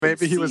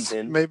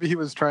season. Maybe he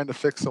was trying to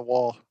fix a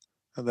wall,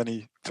 and then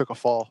he took a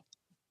fall.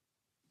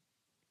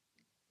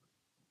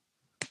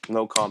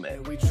 No comment.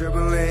 And we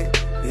dribbling,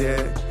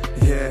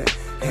 yeah.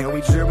 And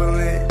we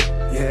dribbling,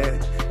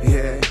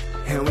 yeah.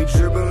 And we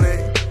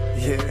dribbling,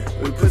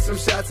 yeah. We put some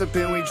shots up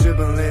and we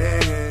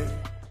dribbling.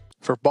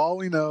 For Ball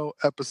We Know,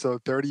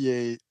 episode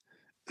 38,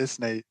 it's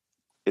Nate.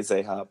 It's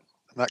A-Hop.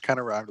 And that kind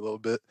of rhymed a little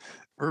bit.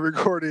 We're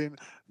recording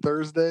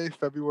Thursday,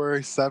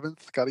 February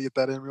 7th. Got to get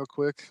that in real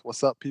quick.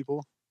 What's up,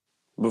 people?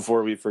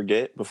 Before you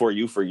forget. Yeah,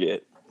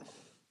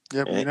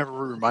 but you never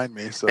remind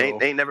me. So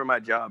ain't never my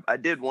job. I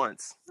did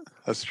once.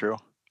 That's true.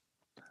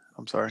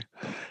 I'm sorry.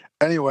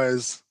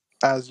 Anyways,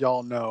 as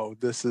y'all know,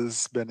 this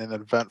has been an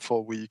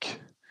eventful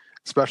week,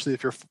 especially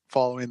if you're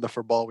following the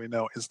For Ball We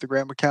Know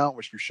Instagram account,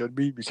 which you should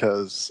be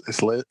because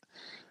it's lit.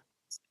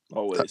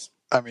 Always.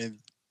 I mean,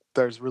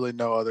 there's really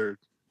no other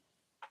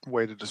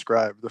way to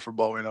describe the For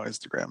Ball We Know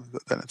Instagram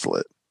than it's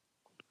lit.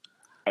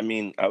 I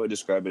mean, I would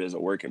describe it as a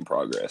work in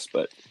progress,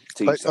 but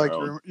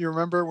you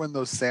remember when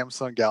those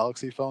Samsung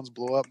Galaxy phones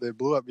blew up? They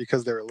blew up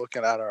because they were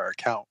looking at our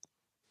account,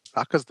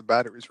 not because the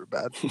batteries were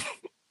bad.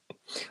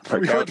 We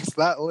were just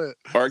that lit.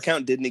 Our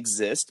account didn't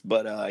exist,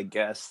 but I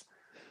guess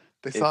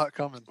they saw it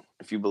coming.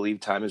 If you believe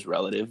time is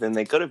relative, then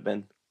they could have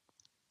been.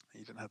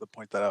 You didn't have to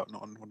point that out. No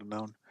one would have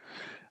known.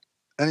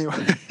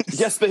 Anyway.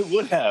 Yes, they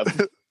would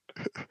have.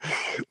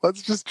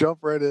 Let's just jump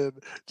right in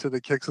to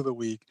the kicks of the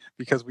week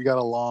because we got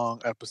a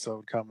long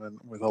episode coming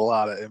with a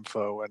lot of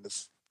info, and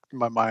it's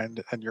my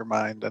mind and your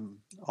mind and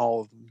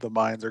all the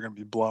minds are going to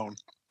be blown.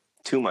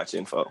 Too much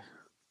info.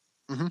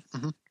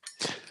 Mm-hmm.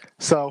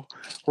 So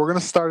we're going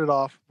to start it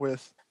off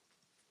with,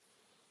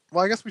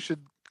 well, I guess we should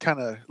kind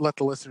of let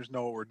the listeners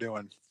know what we're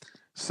doing.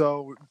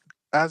 So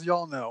as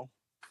y'all know,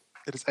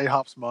 it is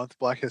A-Hop's month,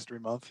 Black History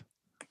Month.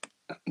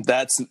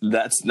 That's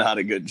not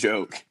a good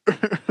joke.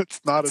 It's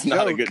not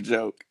a good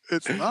joke.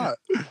 It's not.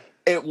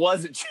 It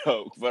was a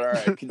joke, but all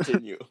right,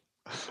 continue.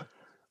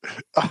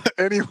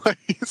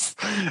 Anyways,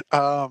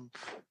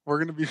 we're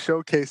going to be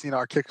showcasing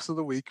our kicks of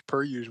the week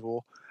per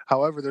usual.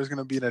 However, there's going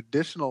to be an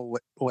additional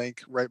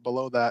link right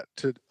below that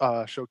to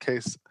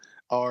showcase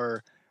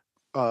our,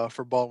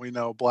 For Ball We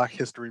Know, Black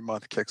History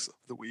Month kicks of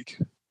the week.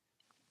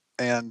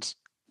 And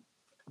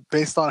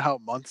based on how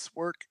months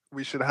work,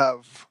 we should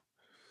have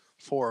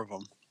 4 of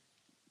them.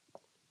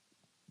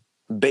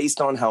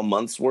 Based on how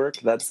months work,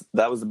 that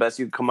was the best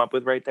you could come up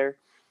with right there?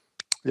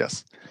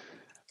 Yes.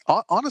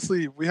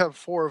 Honestly, we have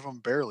 4 of them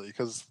barely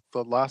because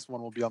the last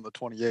one will be on the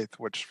 28th,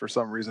 which for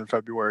some reason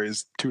February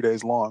is 2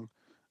 days long.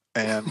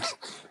 And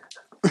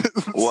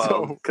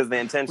well, because they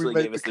intentionally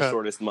gave us the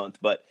shortest month,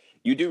 but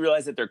you do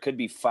realize that there could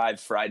be 5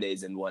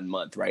 Fridays in 1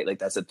 month, right? Like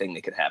that's a thing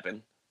that could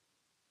happen.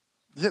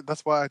 Yeah,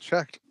 that's why I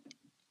checked.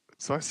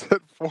 So I said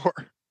 4.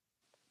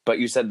 But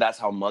you said that's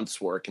how months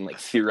work, and like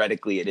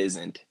theoretically it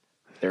isn't.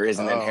 There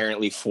isn't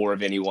inherently 4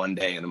 of any one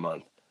day in a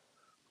month.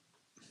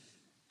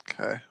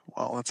 Okay,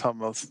 well, that's how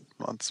most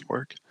months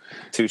work.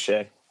 Touche.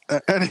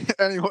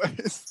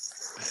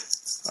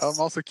 Anyways, I'm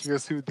also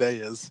curious who they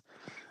is.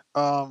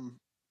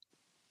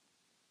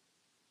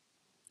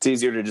 It's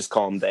easier to just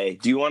call them they.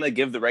 Do you want to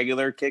give the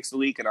regular kicks of the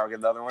week and I'll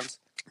give the other ones?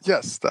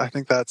 Yes, I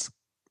think that's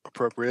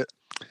appropriate.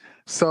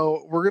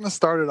 So we're going to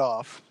start it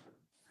off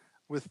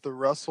with the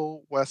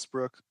Russell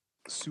Westbrook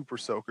Super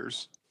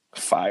Soakers.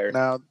 Fire.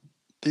 Now,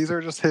 these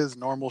are just his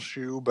normal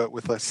shoe, but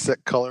with a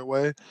sick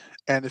colorway.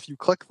 And if you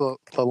click the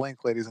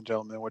link, ladies and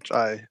gentlemen, which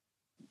I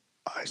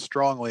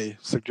strongly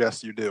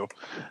suggest you do,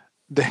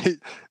 they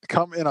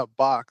come in a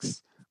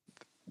box.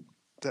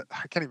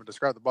 I can't even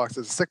describe the box.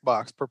 It's a sick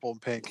box, purple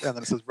and pink, and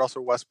then it says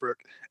Russell Westbrook,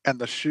 and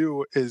the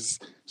shoe is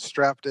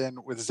strapped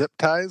in with zip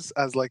ties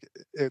as like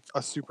it's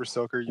a Super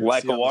Soaker.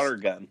 Like a water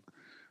gun.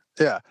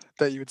 Yeah,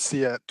 that you would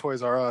see at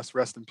Toys R Us,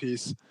 rest in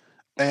peace.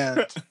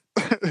 And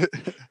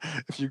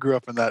if you grew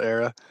up in that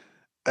era.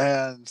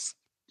 And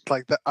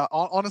like that,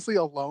 honestly,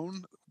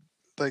 alone,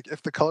 like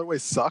if the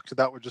colorway sucked,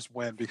 that would just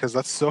win because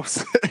that's so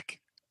sick.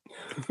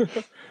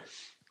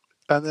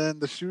 And then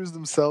the shoes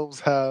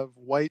themselves have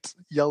white,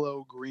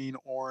 yellow, green,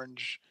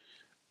 orange,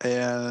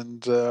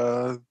 and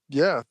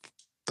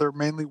they're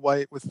mainly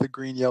white with the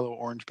green, yellow,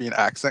 orange being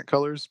accent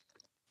colors.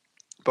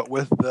 But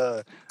with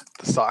the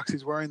socks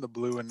he's wearing, the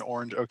blue and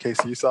orange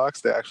OKC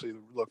socks, they actually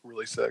look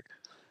really sick.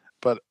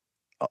 But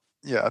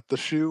the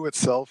shoe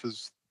itself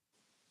is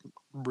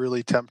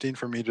really tempting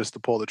for me just to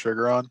pull the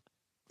trigger on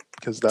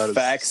because that is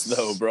facts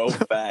though, bro.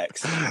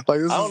 Facts. I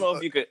don't know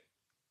if you could.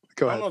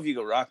 I don't know if you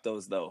could rock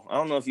those though. I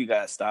don't know if you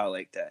got a style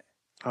like that.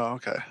 Oh,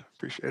 okay.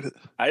 Appreciate it.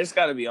 I just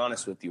got to be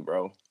honest with you,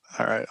 bro.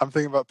 All right. I'm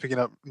thinking about picking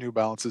up New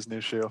Balance's new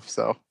shoe.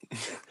 So,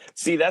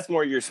 see, that's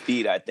more your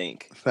speed, I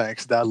think.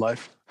 Thanks, dad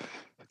life.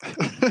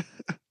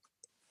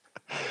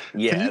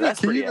 Yeah,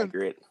 that's pretty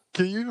accurate.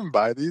 Can you even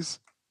buy these?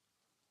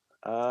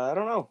 I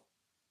don't know.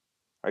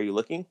 Are you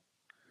looking?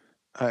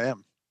 I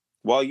am.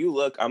 While you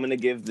look, I'm going to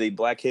give the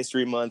Black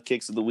History Month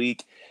kicks of the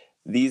week.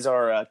 These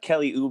are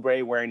Kelly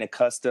Oubre wearing a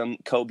custom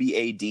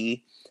Kobe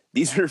AD.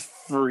 These are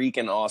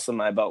freaking awesome.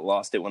 I about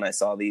lost it when I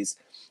saw these.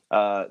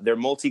 They're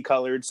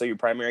multicolored, so your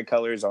primary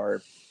colors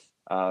are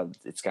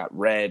It's got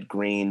red,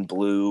 green,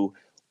 blue,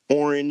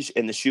 orange,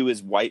 and the shoe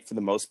is white for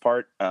the most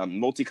part.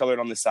 Multicolored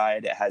on the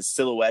side. It has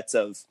silhouettes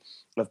of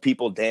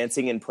people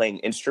dancing and playing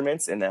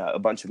instruments and a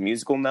bunch of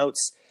musical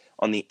notes.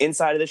 On the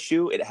inside of the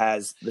shoe, it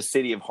has the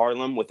city of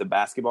Harlem with a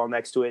basketball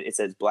next to it. It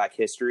says Black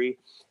History.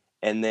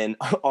 And then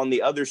on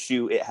the other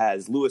shoe, it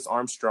has Louis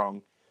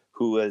Armstrong,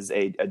 who was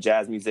a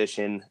jazz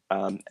musician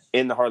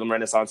in the Harlem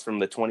Renaissance from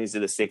the 20s to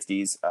the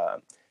 60s.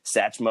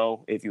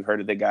 Satchmo, if you've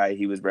heard of the guy,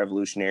 he was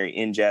revolutionary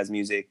in jazz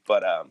music.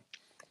 But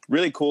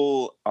really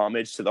cool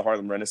homage to the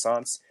Harlem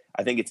Renaissance.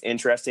 I think it's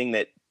interesting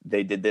that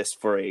they did this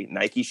for a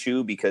Nike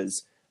shoe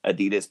because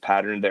Adidas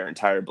patterned their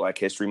entire Black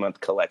History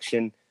Month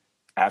collection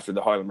after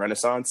the Harlem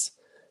Renaissance.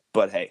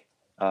 But hey,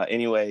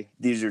 anyway,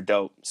 these are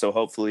dope. So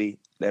hopefully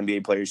the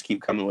NBA players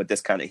keep coming with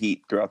this kind of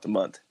heat throughout the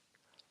month.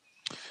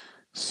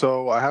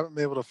 So I haven't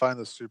been able to find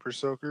the Super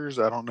Soakers.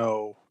 I don't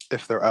know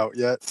if they're out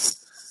yet.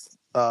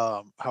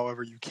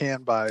 However, you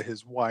can buy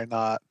his Why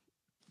Not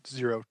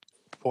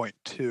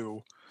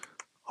 0.2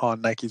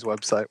 on Nike's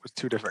website with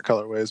two different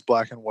colorways,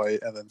 black and white,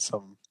 and then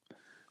some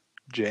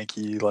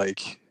janky,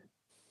 like,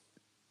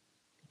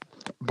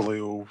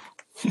 blue,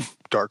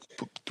 dark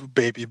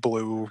baby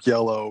blue,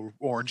 yellow,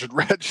 orange, and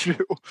red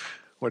shoe,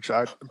 which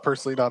I'm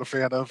personally not a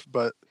fan of,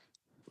 but...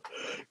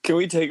 Can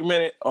we take a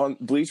minute? On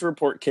Bleacher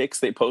Report Kicks,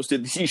 they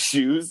posted these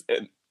shoes,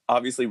 and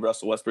obviously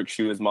Russell Westbrook's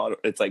shoe is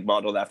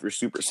modeled after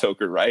Super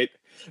Soaker, right?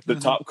 The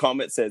top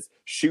comment says,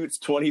 shoots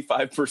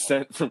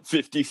 25% from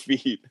 50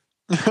 feet.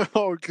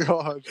 Oh,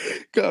 God.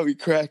 Gotta be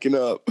cracking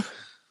up.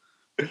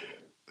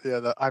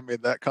 Yeah, I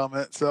made that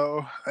comment,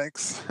 so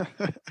thanks.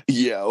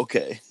 Yeah,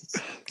 okay.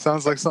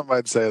 Sounds like something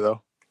I'd say,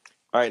 though.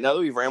 All right, now that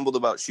we've rambled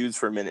about shoes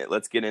for a minute,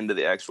 let's get into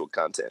the actual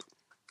content.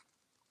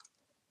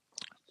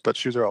 But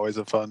shoes are always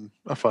a fun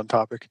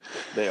topic.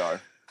 They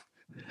are.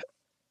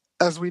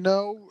 As we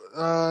know,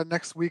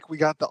 next week we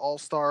got the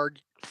All-Star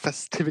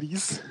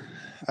festivities,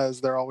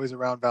 as they're always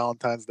around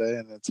Valentine's Day,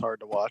 and it's hard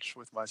to watch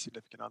with my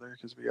significant other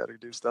because we got to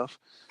do stuff.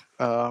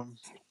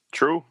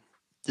 True.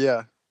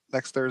 Yeah,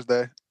 next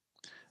Thursday.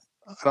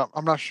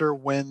 I'm not sure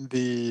when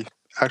the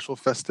actual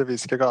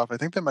festivities kick off. I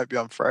think they might be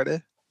on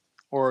Friday,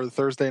 or the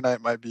Thursday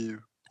night might be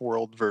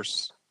World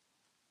versus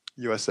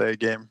USA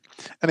game.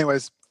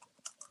 Anyways,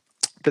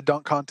 the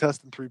dunk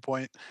contest and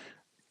three-point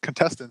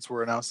contestants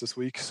were announced this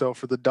week. So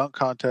for the dunk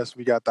contest,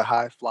 we got the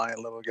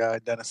high-flying little guy,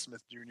 Dennis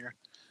Smith Jr.,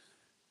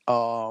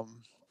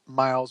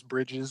 Miles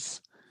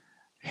Bridges,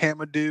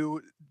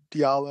 Hamidou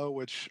Diallo,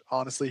 which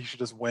honestly he should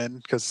just win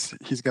because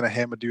he's going to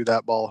Hamidou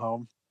that ball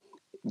home.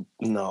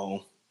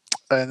 No.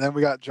 And then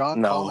we got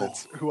John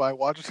Collins, who I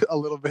watched a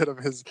little bit of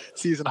his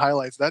season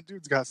highlights. That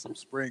dude's got some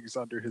springs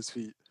under his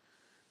feet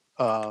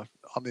on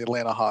the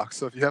Atlanta Hawks.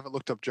 So if you haven't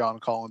looked up John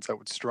Collins, I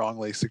would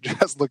strongly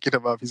suggest looking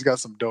him up. He's got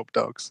some dope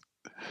dunks.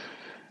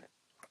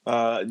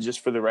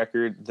 Just for the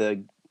record,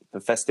 the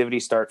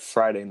festivities start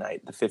Friday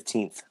night, the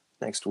 15th,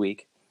 next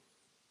week.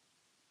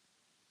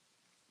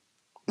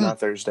 Not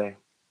Thursday.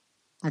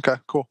 Okay,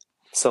 cool.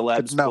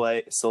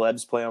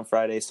 Celebs play on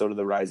Friday, so do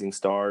the Rising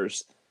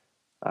Stars.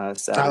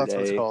 Saturday. That's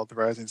what it's called, the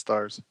Rising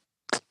Stars.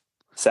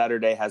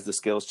 Saturday has the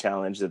skills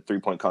challenge, the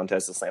three-point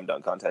contest, the slam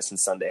dunk contest, and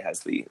Sunday has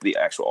the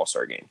actual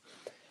All-Star game.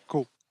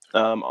 Cool.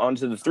 On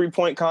to the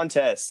three-point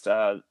contest.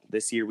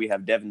 This year we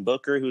have Devin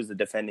Booker, who's the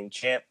defending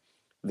champ,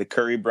 the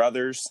Curry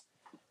brothers,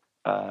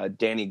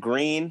 Danny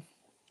Green,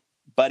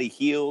 Buddy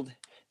Hield,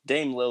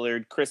 Dame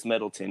Lillard, Chris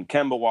Middleton,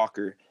 Kemba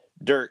Walker,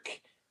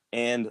 Dirk,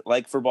 and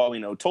like For Ball We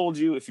Know told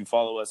you, if you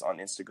follow us on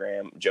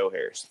Instagram, Joe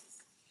Harris.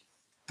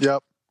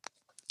 Yep.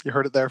 You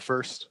heard it there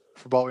first.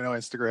 For Ball We Know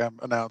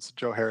Instagram announced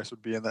Joe Harris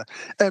would be in the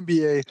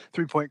NBA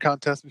three-point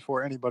contest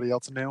before anybody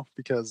else knew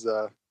because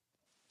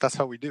that's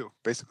how we do,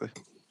 basically.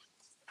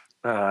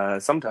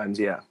 Sometimes,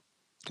 yeah.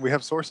 We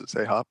have sources,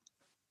 hey, Hop?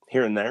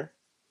 Here and there.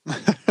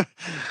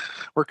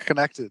 We're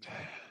connected.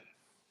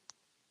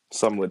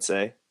 Some would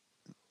say.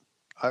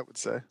 I would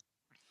say.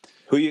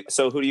 Who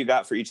do you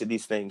got for each of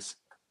these things?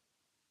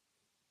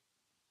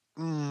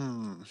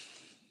 How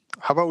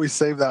about we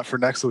save that for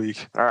next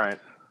week? All right.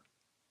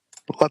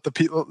 Let the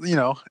people,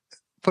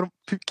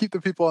 keep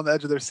the people on the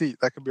edge of their seat.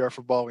 That could be our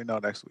For Ball We Know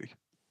next week.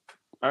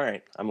 All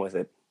right. I'm with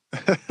it.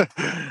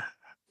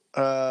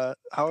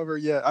 However,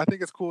 yeah, I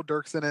think it's cool.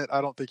 Dirk's in it.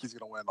 I don't think he's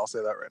going to win. I'll say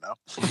that right now.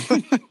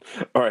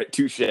 All right.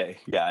 Touche.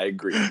 Yeah, I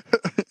agree.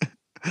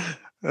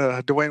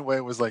 Dwayne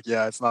Wade was like,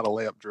 yeah, it's not a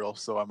layup drill,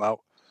 so I'm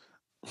out.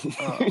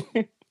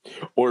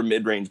 Or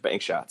mid-range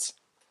bank shots.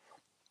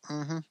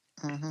 All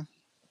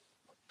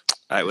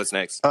right, what's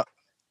next?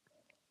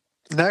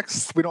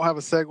 Next, we don't have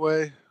a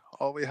segue.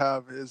 All we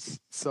have is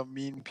some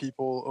mean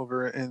people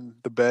over in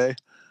the Bay.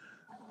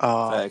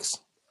 Thanks.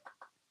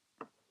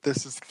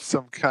 This is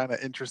some kind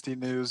of interesting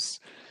news.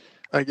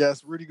 I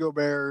guess Rudy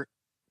Gobert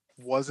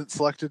wasn't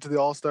selected to the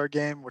All-Star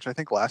game, which I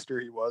think last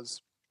year he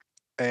was.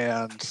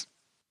 And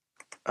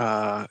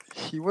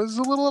he was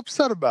a little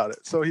upset about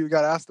it. So he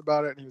got asked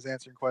about it and he was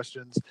answering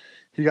questions.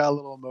 He got a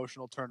little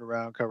emotional, turned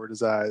around, covered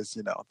his eyes,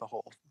 the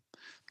whole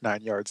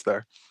 9 yards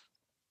there.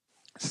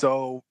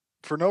 So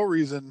for no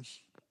reason,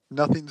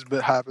 nothing's been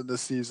happened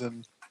this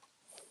season,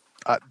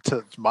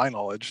 to my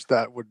knowledge,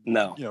 that would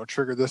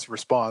trigger this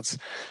response.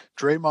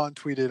 Draymond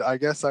tweeted, "I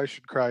guess I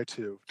should cry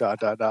too. ...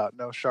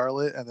 No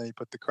Charlotte," and then he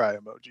put the cry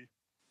emoji.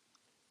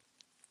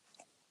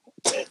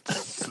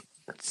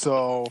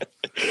 So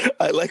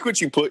I like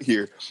what you put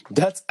here.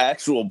 That's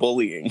actual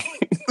bullying.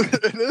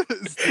 It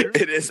is. Dude.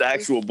 It is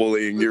actual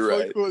bullying. You're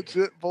right.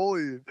 Legit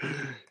bullying.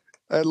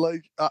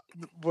 And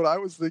what I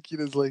was thinking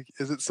is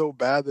is it so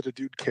bad that a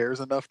dude cares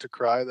enough to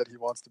cry that he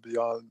wants to be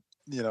on,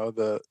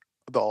 the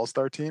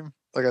All-Star team?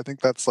 I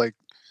think that's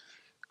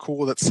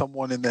cool that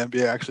someone in the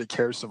NBA actually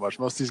cares so much.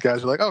 Most of these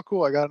guys are like, "Oh,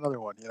 cool, I got another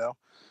one,"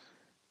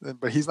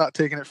 But he's not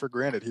taking it for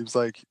granted. He was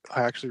like,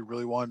 "I actually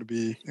really wanted to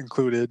be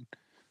included."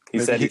 He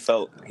said he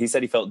felt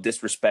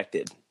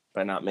disrespected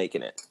by not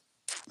making it.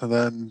 And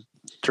then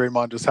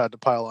Draymond just had to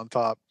pile on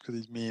top because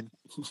he's mean.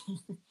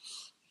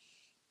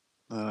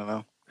 I don't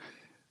know.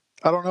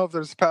 I don't know if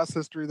there's past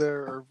history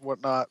there or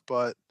whatnot,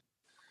 but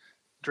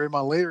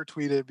Draymond later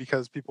tweeted,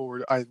 because people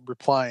were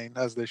replying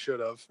as they should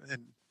have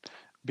and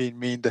being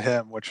mean to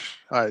him, which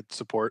I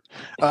support.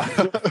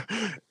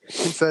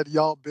 He said,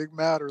 "Y'all big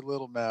mad or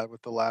little mad?"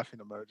 with the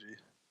laughing emoji.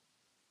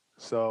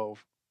 So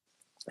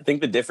I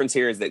think the difference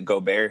here is that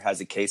Gobert has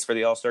a case for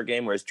the All-Star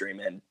game, whereas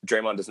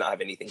Draymond does not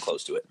have anything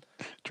close to it.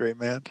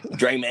 Drayman.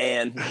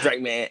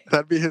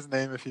 That'd be his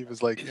name if he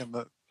was in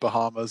the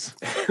Bahamas.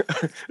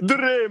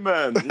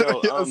 Drayman.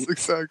 No, yes,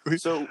 exactly.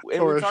 So,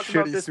 or a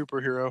shitty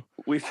superhero.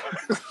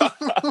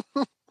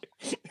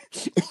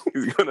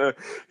 He's gonna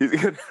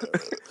hit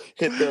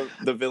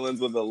the villains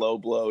with a low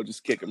blow,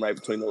 just kick him right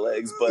between the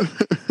legs. But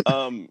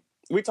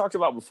we talked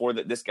about before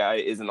that this guy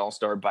is an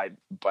all-star by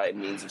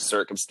means of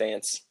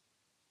circumstance,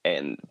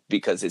 and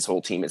because his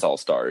whole team is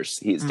all-stars,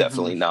 he's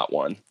definitely not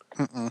one.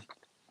 Mm-mm.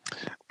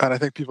 And I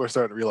think people are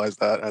starting to realize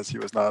that, as he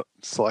was not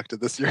selected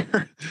this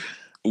year.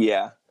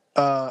 Yeah.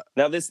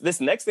 Now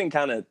this next thing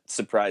kind of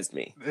surprised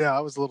me. Yeah,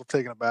 I was a little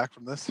taken aback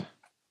from this.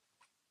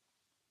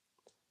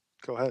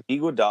 Go ahead.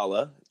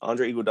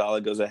 Andre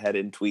Iguodala goes ahead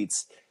and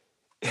tweets,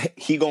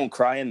 "He gonna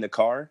cry in the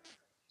car."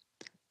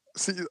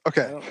 See,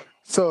 okay,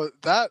 so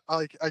that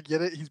I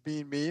get it. He's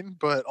being mean,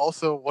 but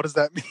also, what does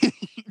that mean?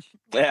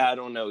 Yeah, I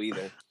don't know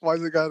either. Why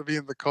does it got to be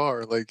in the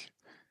car?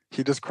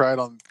 He just cried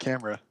on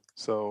camera.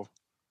 So,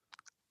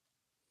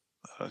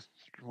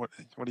 what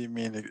do you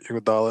mean,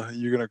 Iguodala?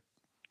 You're gonna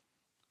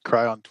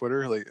cry on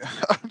Twitter?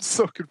 I'm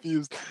so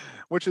confused.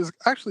 Which is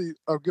actually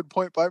a good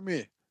point by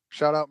me.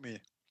 Shout out me.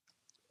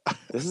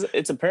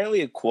 It's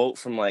apparently a quote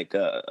from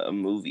a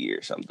movie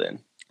or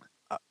something.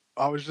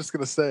 I was just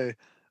gonna say,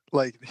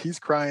 he's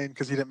crying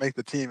because he didn't make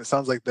the team. It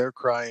sounds like they're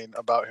crying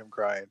about him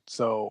crying.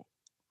 So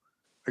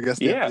I guess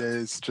the NBA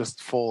is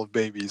just full of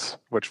babies,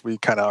 which we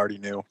kind of already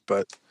knew.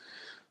 But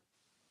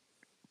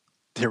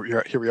here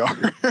we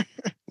are.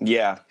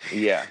 Yeah.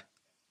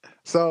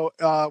 So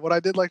what I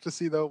did like to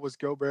see, though, was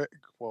Gobert.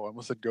 Whoa, I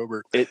almost said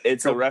Gobert.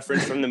 It's a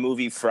reference from the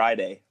movie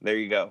Friday. There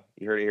you go.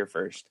 You heard it here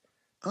first.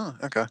 Oh,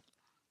 okay.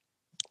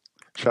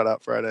 Shout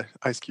out Friday.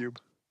 Ice Cube.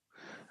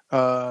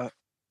 Gobert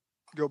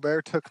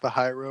took the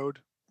high road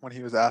when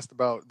he was asked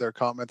about their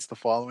comments the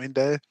following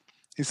day.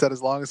 He said,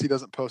 as long as he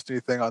doesn't post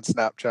anything on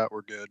Snapchat,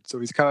 we're good. So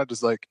he's kind of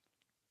just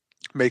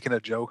making a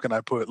joke, and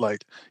I put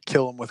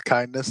kill him with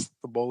kindness,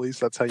 the bullies.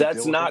 That's how you deal with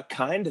them. That's not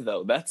kind,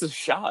 though. That's a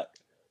shot.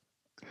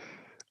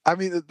 I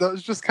mean, that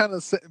was just kind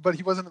of, but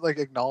he wasn't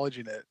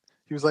acknowledging it.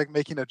 He was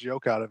making a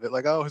joke out of it.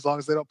 As long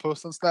as they don't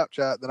post on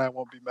Snapchat, then I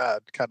won't be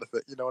mad, kind of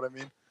thing. You know what I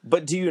mean?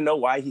 But do you know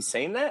why he's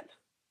saying that?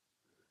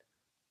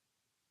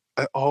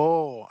 I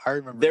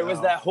remember. There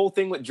was that whole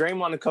thing with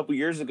Draymond a couple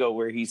years ago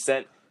where he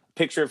sent a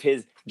picture of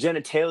his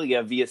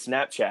genitalia via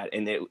Snapchat,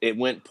 and it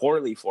went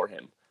poorly for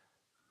him.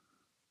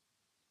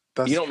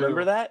 You don't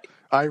remember that?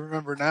 I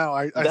remember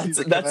now. That's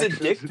a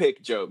dick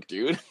pic joke,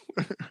 dude.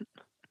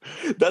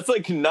 That's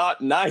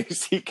not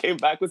nice. He came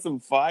back with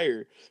some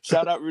fire.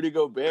 Shout out Rudy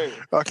Gobert.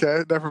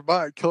 Okay, never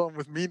mind. Kill him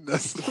with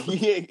meanness.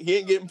 he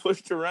ain't getting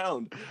pushed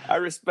around. I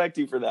respect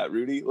you for that,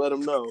 Rudy. Let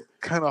him know.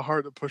 Kind of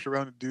hard to push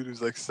around a dude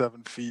who's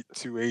 7 feet,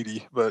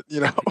 280, but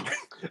I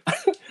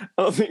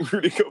don't think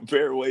Rudy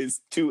Gobert weighs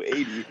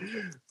 280.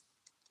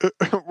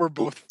 We're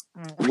both.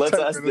 Let's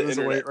ask the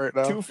internet. Right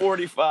now.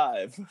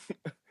 245.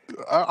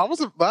 I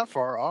wasn't that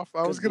far off.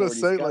 I was gonna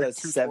say a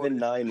 7'9"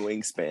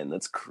 wingspan.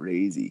 That's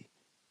crazy.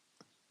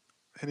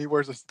 And he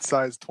wears a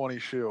size 20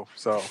 shoe.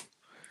 So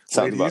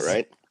sounds about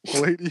right.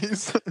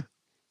 Ladies.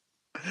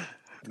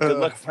 Good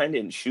luck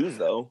finding shoes,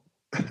 though.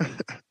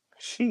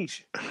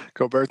 Sheesh.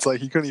 Gobert's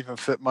he couldn't even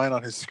fit mine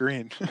on his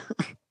screen.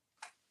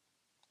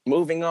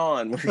 Moving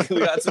on. We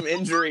got some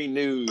injury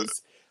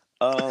news.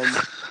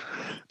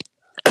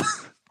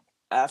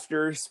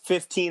 After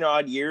 15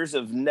 odd years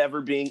of never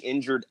being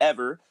injured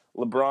ever,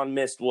 LeBron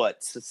missed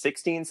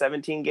 16,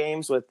 17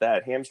 games with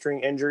that hamstring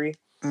injury.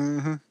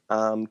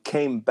 Mm-hmm.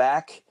 Came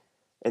back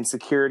and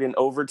secured an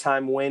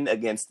overtime win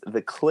against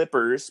the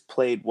Clippers.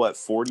 Played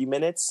 40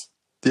 minutes?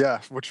 Yeah,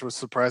 which was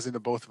surprising to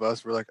both of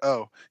us. We're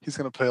oh, he's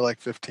going to play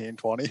 15,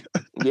 20.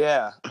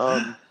 Yeah.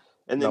 And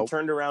then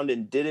turned around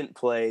and didn't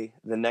play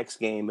the next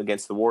game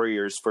against the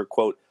Warriors for,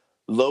 quote,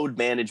 load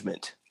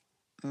management.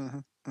 Mm-hmm.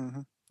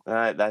 Mm-hmm.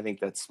 I think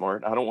that's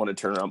smart. I don't want to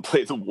turn around and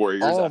play the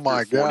Warriors Oh after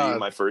my 40 God. in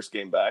my first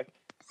game back.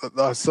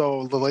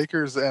 So the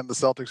Lakers and the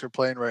Celtics are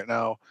playing right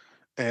now,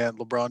 and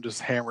LeBron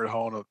just hammered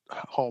home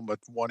a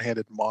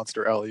one-handed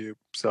monster alley-oop.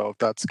 So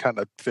that's kind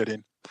of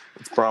fitting.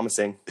 It's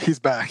promising. He's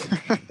back.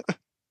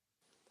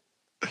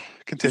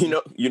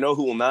 Continue. You know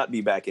who will not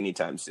be back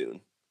anytime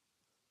soon?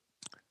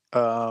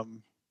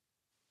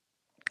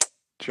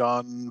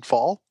 John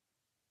Fall.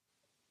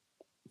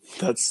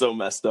 That's so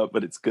messed up,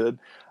 but it's good.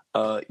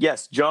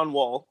 Yes, John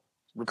Wall.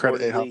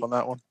 Credit A-Hop on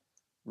that one.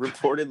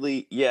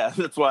 Reportedly, yeah,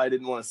 that's why I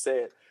didn't want to say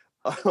it.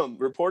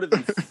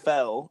 Reportedly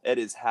fell at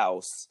his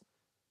house,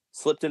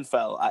 slipped and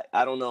fell.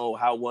 I don't know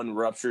how one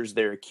ruptures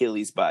their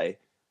Achilles by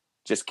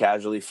just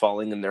casually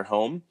falling in their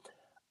home.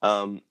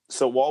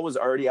 So Wall was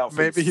already out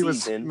for the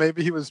season.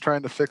 Maybe he was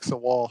trying to fix a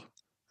wall,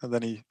 and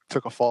then he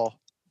took a fall.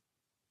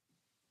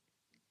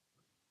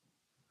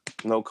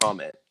 No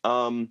comment.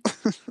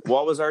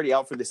 Wall was already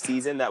out for the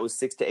season. That was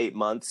 6 to 8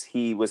 months.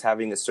 He was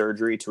having a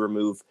surgery to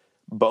remove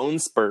bone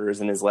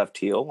spurs in his left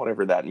heel,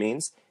 whatever that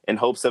means, in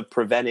hopes of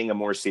preventing a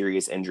more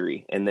serious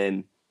injury. And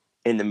then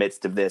in the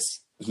midst of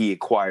this, he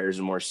acquires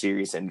a more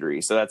serious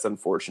injury. So that's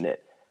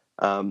unfortunate.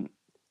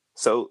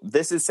 So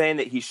this is saying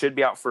that he should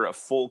be out for a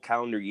full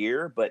calendar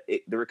year, but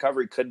the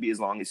recovery could be as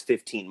long as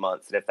 15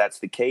 months. And if that's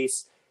the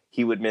case,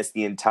 he would miss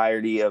the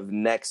entirety of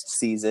next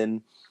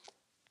season,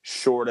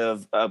 short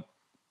of a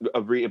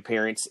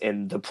reappearance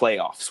in the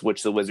playoffs,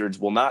 which the Wizards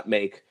will not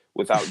make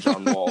without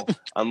John Wall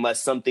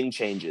unless something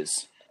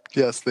changes.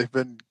 Yes, they've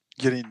been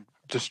getting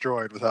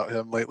destroyed without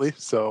him lately.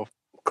 So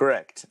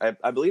correct.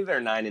 I believe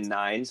they're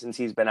 9-9 since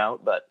he's been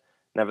out, but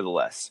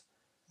nevertheless.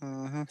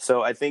 Mm-hmm.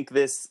 So I think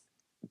this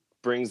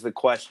brings the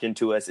question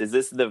to us: is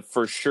this the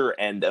for sure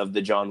end of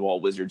the John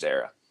Wall Wizards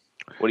era?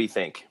 What do you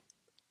think?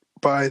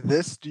 By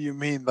this, do you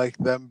mean like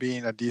them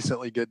being a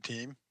decently good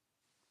team?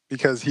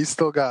 Because he's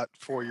still got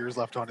 4 years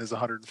left on his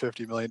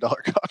 $150 million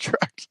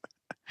contract.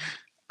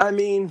 I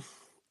mean,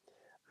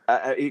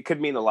 it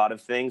could mean a lot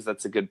of things.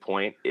 That's a good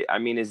point. I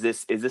mean, is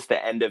this the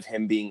end of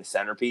him being the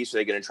centerpiece? Are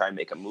they going to try and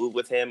make a move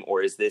with him?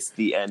 Or is this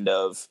the end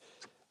of,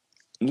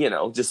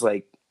 just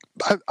like...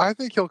 I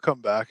think he'll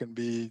come back and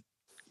be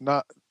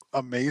not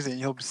amazing.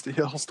 He'll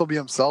still be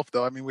himself,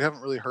 though. I mean, we haven't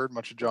really heard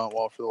much of John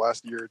Wall for the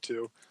last year or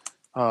two,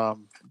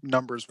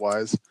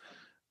 numbers-wise.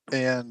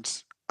 And...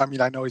 I mean,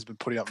 I know he's been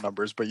putting up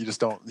numbers, but you just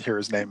don't hear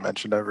his name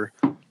mentioned ever.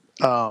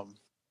 I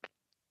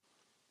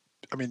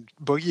mean,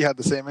 Boogie had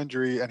the same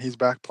injury, and he's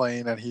back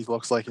playing, and he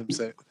looks like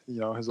his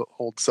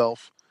old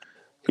self.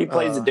 He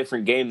plays a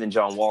different game than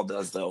John Wall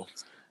does, though.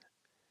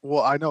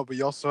 Well, I know, but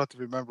you also have to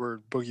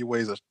remember Boogie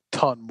weighs a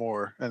ton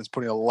more, and is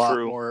putting a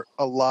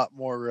lot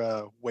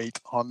more weight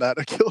on that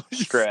Achilles.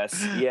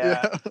 Stress,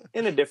 yeah,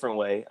 in a different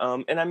way.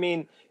 And I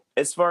mean,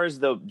 as far as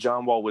the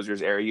John Wall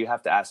Wizards era, you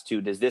have to ask too: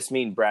 does this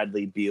mean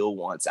Bradley Beal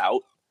wants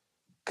out?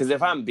 Because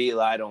if I'm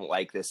Beal, I don't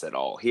like this at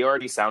all. He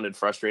already sounded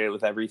frustrated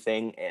with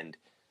everything, and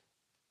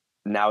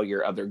now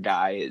your other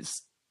guy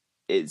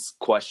is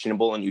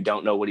questionable, and you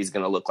don't know what he's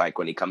going to look like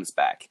when he comes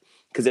back.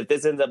 Because if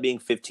this ends up being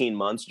 15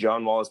 months,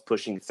 John Wall is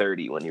pushing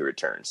 30 when he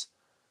returns.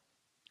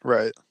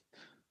 Right.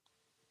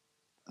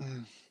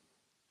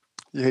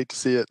 You hate to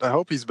see it. I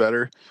hope he's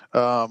better.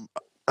 I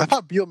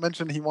thought Beal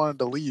mentioned he wanted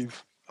to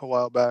leave a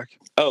while back.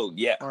 Oh,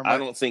 yeah. I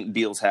don't think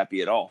Beal's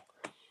happy at all.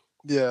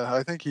 Yeah,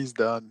 I think he's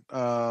done.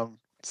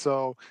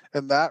 So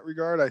in that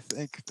regard, I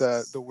think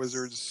that the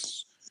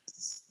Wizards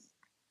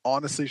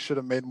honestly should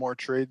have made more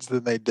trades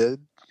than they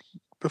did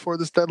before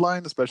this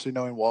deadline, especially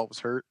knowing Wall was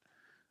hurt.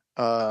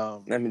 I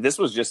mean, this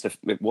was just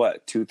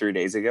 2-3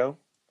 days ago?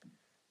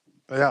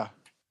 Yeah.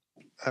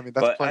 I mean,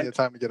 that's plenty of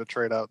time to get a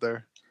trade out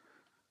there.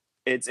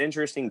 It's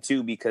interesting,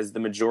 too, because the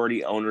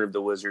majority owner of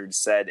the Wizards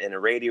said in a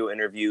radio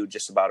interview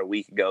just about a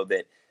week ago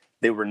that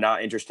they were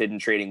not interested in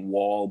trading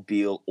Wall,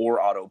 Beal,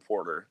 or Otto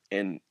Porter.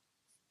 And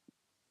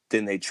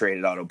then they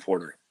traded Otto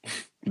Porter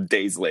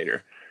days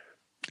later.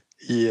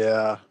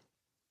 Yeah.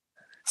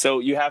 So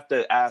you have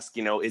to ask,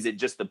 is it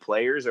just the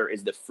players or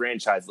is the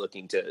franchise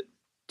looking to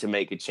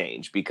make a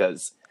change?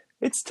 Because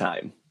it's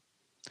time.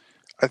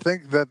 I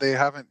think that they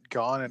haven't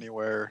gone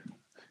anywhere.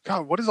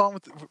 God, what is wrong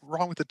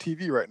with the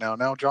TV right now?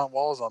 Now John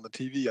Wall is on the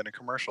TV in a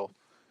commercial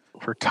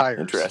for tires.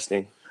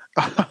 Interesting.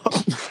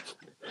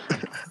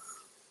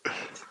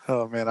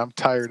 Oh, man, I'm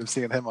tired of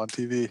seeing him on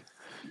TV.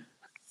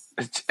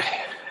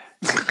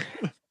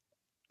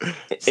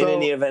 In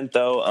any event,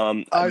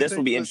 though, this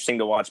will be interesting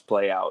to watch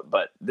play out,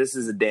 but this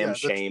is a damn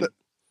shame.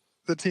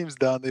 The team's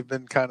done. They've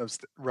been kind of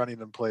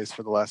running in place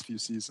for the last few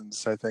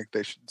seasons. I think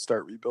they should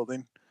start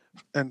rebuilding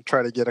and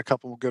try to get a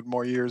couple good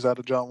more years out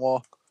of John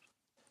Wall.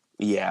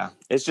 Yeah,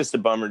 it's just a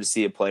bummer to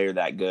see a player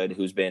that good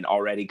who's been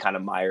already kind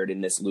of mired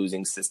in this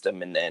losing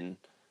system and then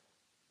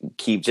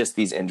keep just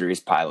these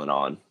injuries piling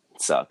on.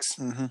 It sucks.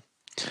 Mm-hmm.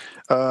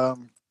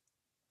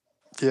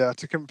 Yeah,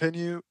 to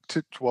continue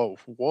to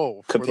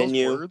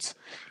continue words.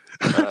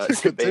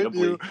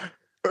 Continue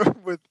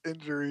with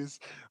injuries.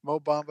 Mo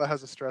Bamba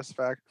has a stress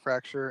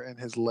fracture in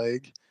his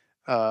leg.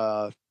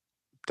 That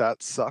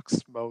that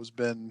sucks. Mo's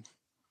been,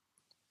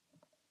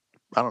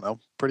 I don't know,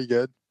 pretty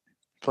good,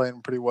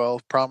 playing pretty well,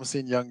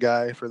 promising young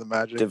guy for the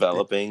Magic.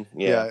 Developing,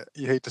 yeah.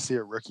 You hate to see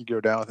a rookie go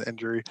down with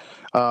injury,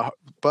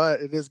 but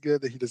it is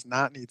good that he does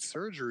not need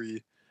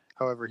surgery.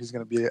 However, he's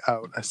going to be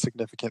out a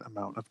significant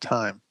amount of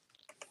time.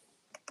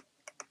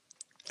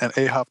 And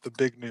Ahop, the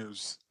big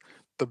news,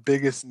 the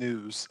biggest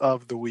news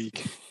of the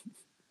week.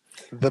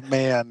 The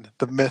man,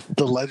 the myth,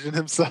 the legend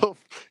himself,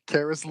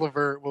 Caris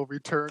LeVert, will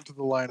return to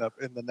the lineup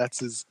in the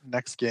Nets'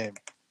 next game.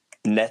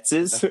 Nets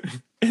is?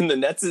 In the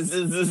Nets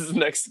is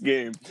next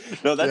game.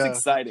 No, that's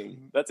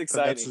exciting. That's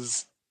exciting.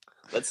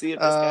 Let's see if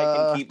this guy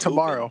can keep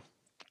tomorrow. moving.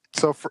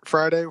 So for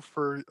Friday,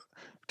 for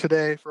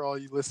today, for all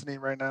you listening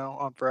right now,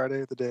 on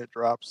Friday, the day it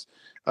drops,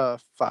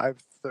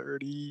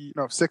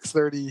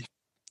 6:30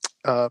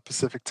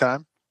 Pacific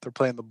time. They're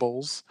playing the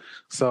Bulls.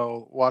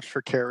 So watch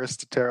for Caris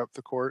to tear up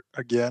the court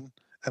again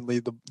and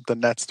lead the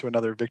Nets to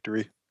another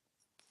victory.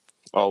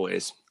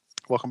 Always.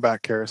 Welcome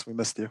back, Caris. We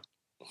missed you.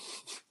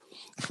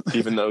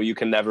 Even though you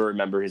can never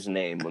remember his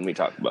name when we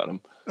talk about him.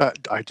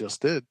 I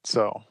just did.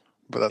 So,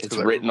 but that's it's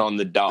written on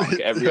the doc.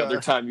 Every other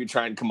time you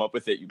try and come up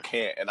with it, you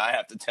can't, and I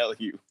have to tell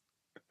you.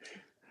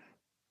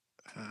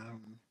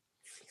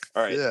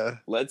 All right,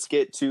 let's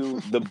get to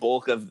the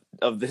bulk of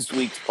this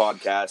week's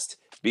podcast,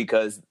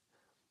 because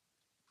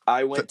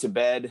I went to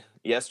bed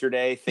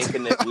yesterday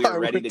thinking that we were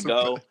ready to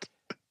go,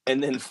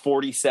 and then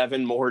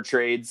 47 more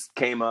trades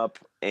came up,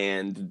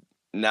 and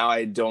now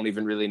I don't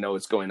even really know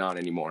what's going on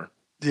anymore.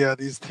 Yeah,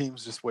 these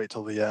teams just wait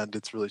till the end.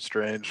 It's really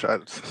strange.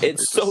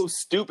 It's so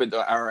stupid.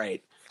 All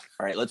right,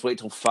 let's wait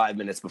till 5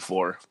 minutes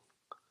before.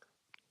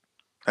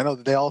 I know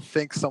that they all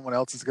think someone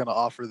else is going to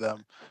offer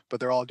them, but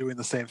they're all doing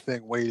the same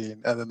thing,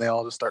 waiting, and then they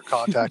all just start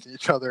contacting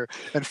each other,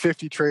 and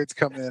 50 trades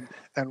come in,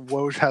 and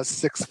Woj has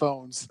 6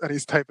 phones, and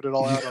he's typing it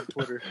all out on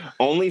Twitter.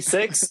 Only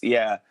 6?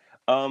 Yeah.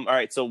 All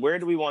right, so where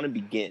do we want to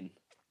begin?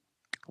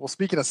 Well,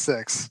 speaking of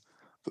 6,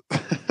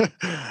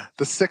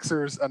 the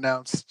Sixers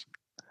announced –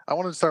 I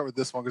wanted to start with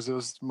this one because it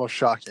was most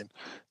shocking.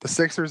 The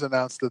Sixers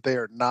announced that they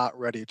are not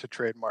ready to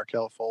trade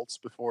Markelle Fultz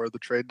before the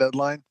trade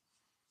deadline.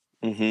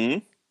 Mm-hmm.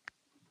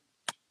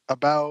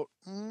 About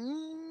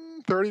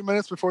 30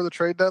 minutes before the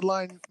trade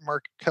deadline,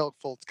 Markelle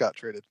Fultz got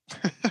traded.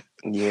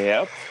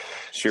 Yep,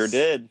 sure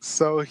did.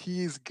 So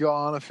he's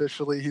gone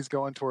officially. He's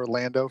going to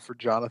Orlando for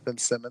Jonathan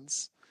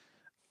Simmons.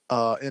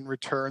 In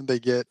return, they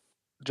get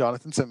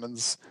Jonathan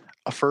Simmons,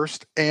 a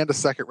first and a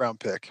second round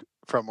pick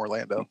from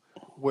Orlando,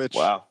 which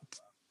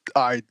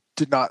I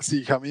did not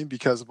see coming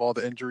because of all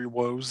the injury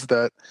woes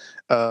that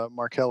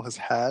Markelle has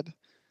had.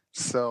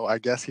 So I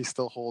guess he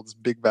still holds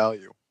big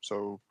value.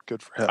 So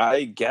good for him.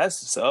 I guess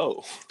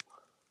so.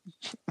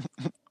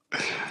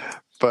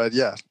 But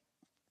yeah,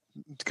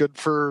 good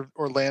for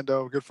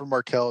Orlando. Good for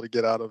Markelle to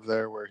get out of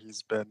there where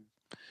he's been.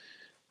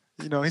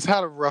 He's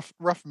had a rough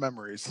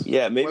memories.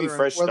 Yeah, maybe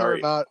fresh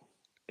start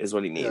is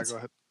what he needs. Yeah, go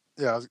ahead.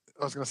 Yeah,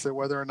 I was going to say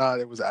whether or not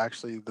it was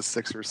actually the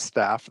Sixers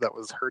staff that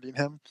was hurting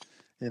him.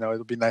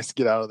 It'll be nice to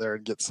get out of there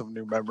and get some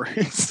new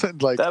memories and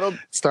that'll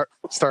start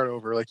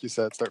over, like you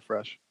said, start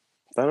fresh.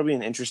 That'll be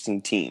an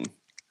interesting team.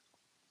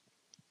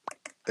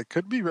 It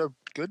could be a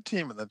good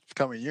team in the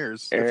coming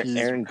years.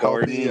 Aaron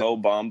Gordon, Mo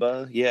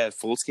Bamba. Yeah,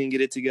 Fultz can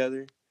get it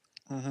together.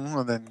 Mm-hmm.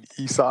 And then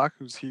Isak,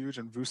 who's huge,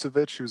 and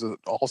Vucevic, who's an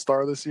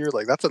all-star this year.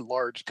 That's a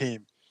large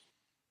team.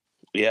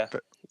 Yeah.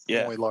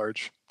 Only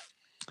large.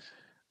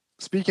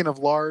 Speaking of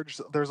large,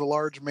 there's a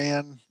large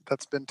man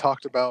that's been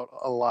talked about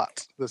a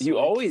lot this week. You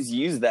always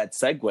use that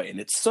segue, and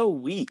it's so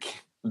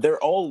weak. They're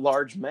all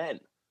large men.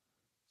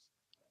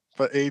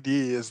 But AD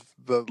is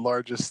the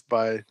largest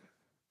by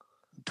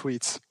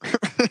tweets.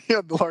 He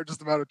had the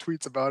largest amount of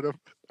tweets about him.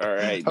 All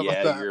right.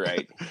 Yeah, you're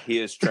right. He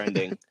is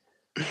trending.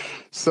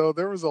 So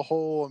there was a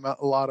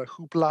lot of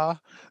hoopla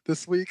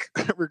this week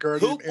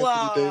regarding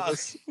Anthony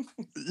Davis.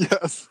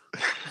 Yes.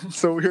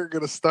 So we're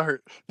going to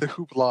start the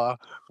hoopla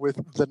with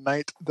the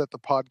night that the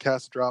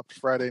podcast dropped,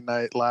 Friday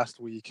night last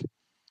week.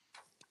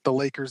 The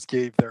Lakers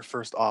gave their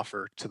first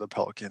offer to the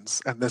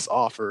Pelicans, and this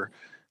offer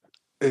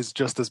is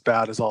just as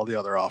bad as all the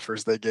other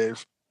offers they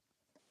gave.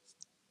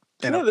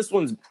 And this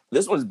one's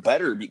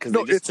better because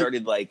they just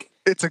started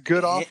it's a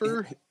good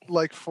offer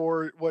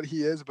for what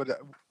he is, but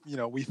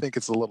we think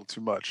it's a little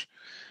too much.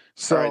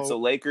 So, all right, so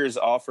Lakers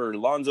offer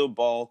Lonzo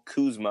Ball,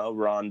 Kuzma,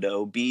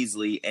 Rondo,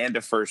 Beasley, and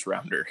a first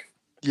rounder.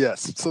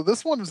 Yes. So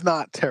this one is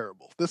not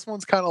terrible. This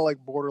one's kind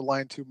of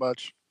borderline too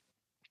much.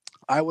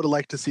 I would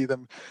like to see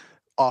them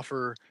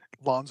offer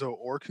Lonzo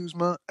or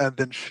Kuzma and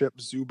then ship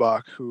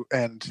Zubac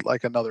and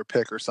another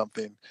pick or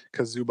something,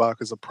 because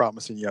Zubac is a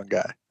promising young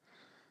guy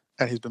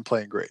and he's been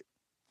playing great.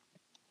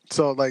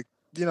 So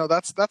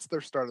that's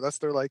their starter. That's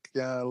their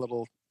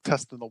little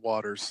test in the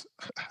waters.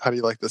 How do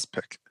you like this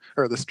pick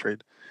or this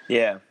trade?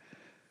 Yeah.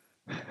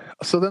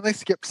 So then they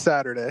skipped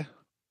Saturday.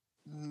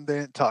 They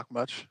didn't talk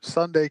much.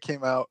 Sunday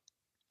came out.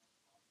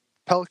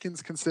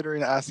 Pelicans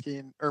considering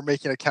asking or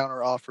making a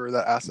counter offer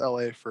that asks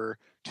LA for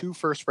 2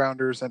 first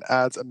rounders and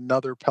adds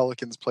another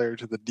Pelicans player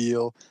to the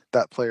deal,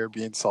 that player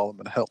being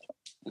Solomon Hill.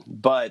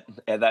 But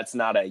that's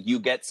not a you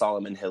get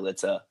Solomon Hill.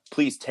 It's a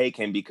please take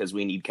him because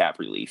we need cap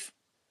relief.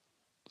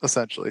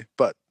 Essentially.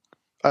 But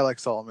I like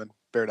Solomon.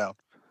 Bear down.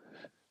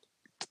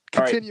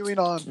 All right. Continuing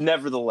on.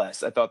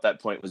 Nevertheless, I thought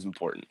that point was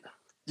important.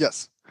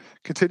 Yes.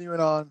 Continuing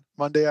on,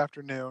 Monday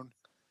afternoon,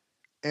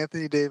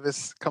 Anthony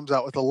Davis comes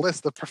out with a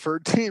list of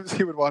preferred teams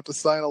he would want to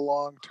sign a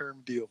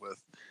long-term deal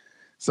with.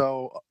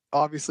 So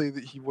obviously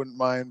he wouldn't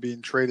mind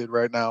being traded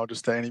right now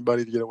just to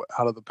anybody to get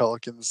out of the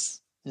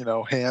Pelicans,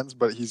 hands,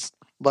 but he's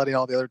letting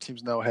all the other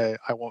teams know, hey,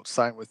 I won't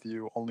sign with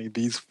you, only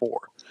these four.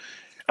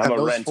 I'm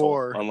a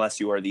rental unless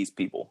you are these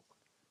people.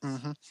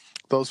 Mm-hmm.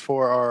 Those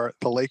four are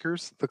the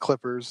Lakers, the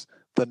Clippers,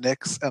 the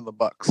Knicks, and the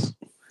Bucks.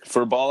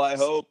 For ball, I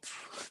hope.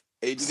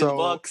 AD to the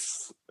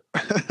Bucks.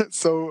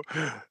 So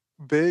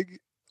big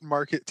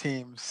market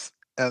teams,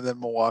 and then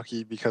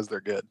Milwaukee because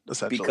they're good,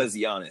 essentially. Because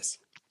Giannis.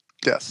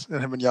 Yes,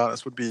 and him and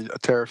Giannis would be a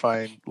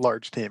terrifying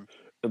large team.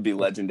 It would be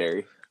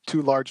legendary.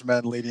 Two large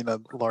men leading a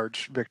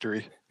large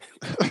victory.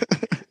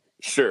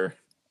 Sure.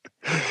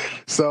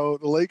 So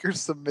the Lakers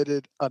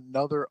submitted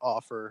another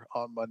offer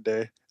on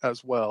Monday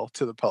as well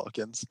to the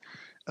Pelicans.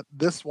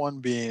 This one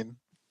being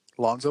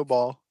Lonzo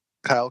Ball,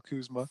 Kyle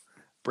Kuzma,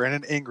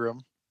 Brandon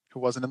Ingram, who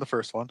wasn't in the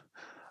first one,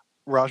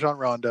 Rajon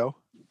Rondo,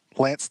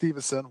 Lance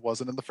Stevenson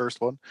wasn't in the first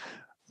one,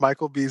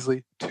 Michael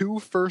Beasley, 2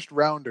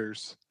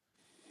 first-rounders,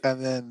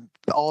 and then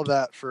all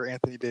that for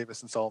Anthony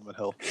Davis and Solomon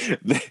Hill.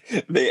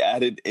 They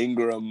added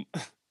Ingram,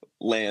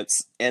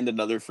 Lance, and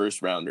another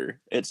first-rounder.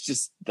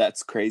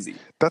 That's crazy.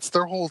 That's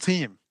their whole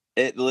team.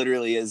 It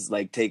literally is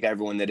like take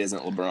everyone that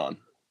isn't LeBron.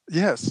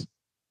 Yes.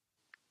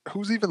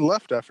 Who's even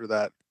left after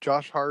that?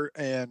 Josh Hart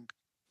and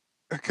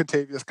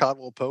Kentavious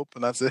Caldwell-Pope,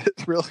 and that's it,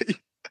 really?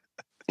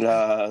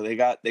 They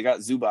got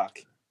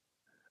Zubac.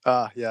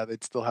 Yeah,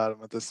 they'd still have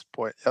him at this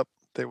point. Yep,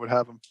 they would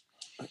have him.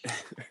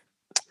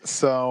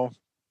 So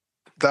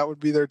that would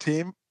be their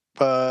team,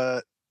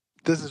 but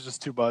this is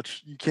just too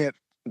much. You can't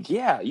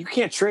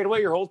trade away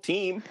your whole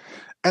team.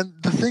 And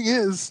the thing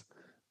is,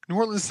 New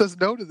Orleans says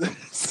no to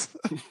this.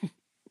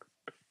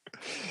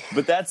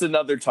 But that's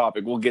another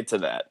topic. We'll get to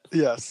that.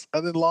 Yes.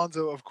 And then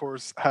Lonzo, of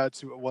course, had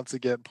to once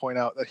again point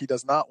out that he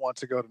does not want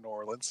to go to New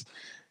Orleans.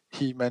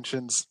 He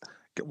mentions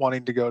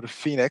wanting to go to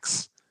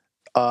Phoenix.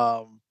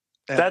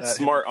 That's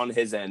smart on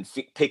his end.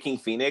 Picking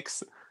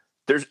Phoenix.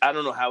 I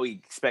don't know how he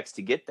expects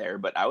to get there,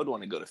 but I would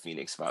want to go to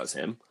Phoenix if I was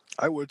him.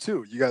 I would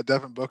too. You got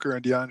Devin Booker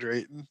and DeAndre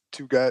Ayton,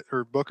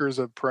 Booker's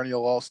a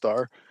perennial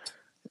all-star.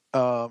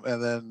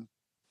 And then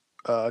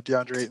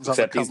DeAndre Ayton's on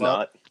the come he's not.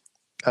 Up.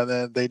 And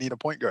then they need a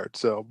point guard.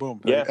 So boom.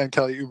 Yeah. And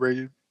Kelly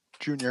Oubre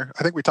Jr.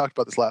 I think we talked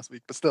about this last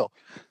week, but still.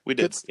 We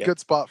did. Good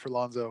spot for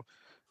Lonzo.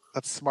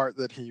 That's smart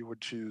that he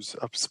would choose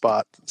a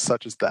spot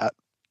such as that.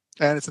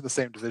 And it's in the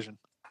same division.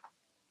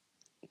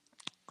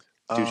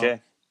 Touche.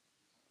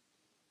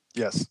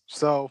 Yes.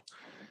 So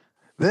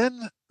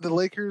then the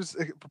Lakers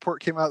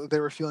report came out that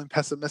they were feeling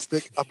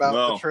pessimistic about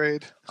the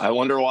trade. I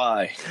wonder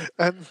why.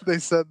 And they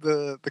said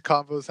the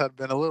combos had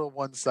been a little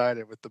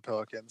one-sided with the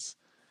Pelicans.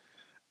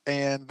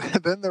 And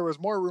then there was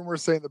more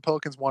rumors saying the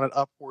Pelicans wanted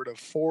upward of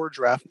 4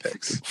 draft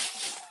picks.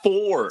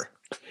 4.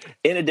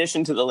 In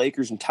addition to the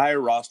Lakers' entire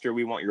roster,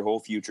 we want your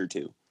whole future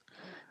too.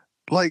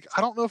 Like,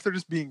 I don't know if they're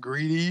just being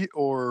greedy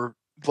or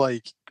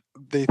like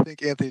they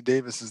think Anthony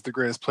Davis is the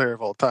greatest player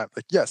of all time.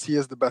 Like, yes, he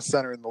is the best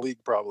center in the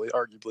league, probably,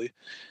 arguably.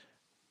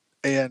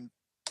 And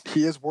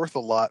he is worth a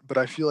lot, but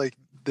I feel like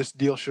this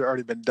deal should have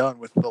already been done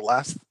with the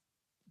last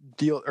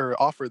deal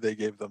or offer they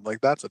gave them.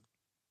 Like, that's a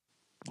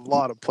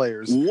lot of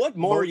players. What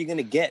more are you going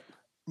to get?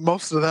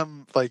 Most of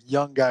them, like,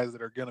 young guys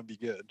that are going to be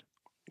good.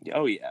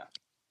 Oh, yeah.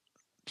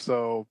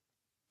 So.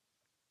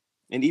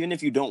 And even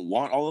if you don't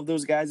want all of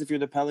those guys, if you're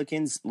the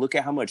Pelicans, look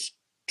at how much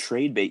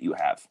trade bait you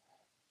have.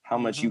 How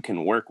much you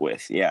can work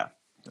with. Yeah.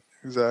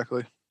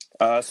 Exactly.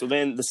 So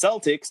then the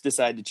Celtics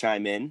decide to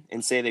chime in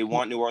and say they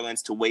want New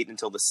Orleans to wait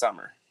until the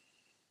summer.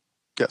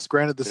 Yes.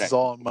 Granted, this is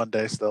all on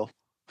Monday still.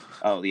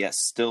 Oh, yes.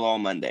 Still all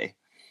Monday.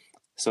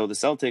 So the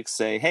Celtics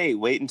say, hey,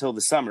 wait until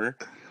the summer.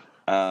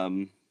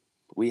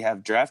 We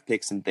have draft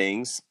picks and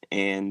things,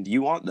 and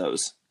you want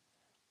those.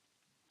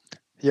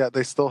 Yeah,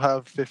 they still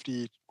have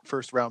 50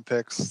 first-round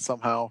picks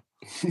somehow.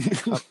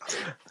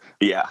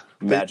 Yeah,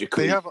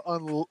 magically. They have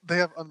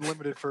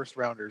unlimited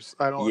first-rounders.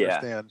 I don't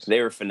understand.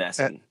 They were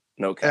finessing.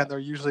 No cap. And they're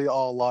usually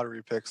all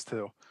lottery picks,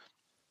 too.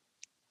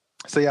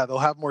 So, yeah, they'll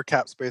have more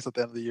cap space at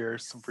the end of the year.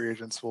 Some free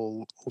agents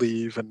will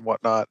leave and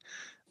whatnot.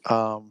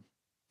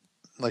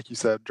 Like you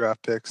said,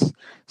 draft picks.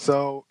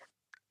 So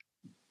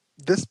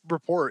this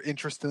report,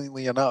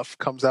 interestingly enough,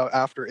 comes out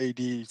after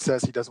AD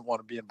says he doesn't want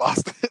to be in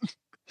Boston.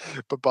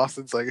 But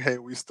Boston's like, hey,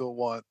 we still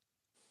want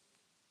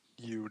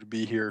you to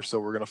be here, so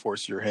we're going to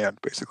force your hand,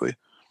 basically.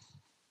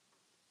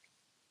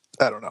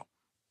 I don't know.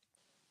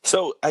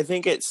 So I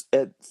think it's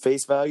at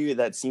face value,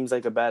 that seems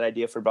like a bad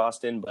idea for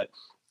Boston, but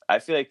I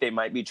feel like they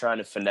might be trying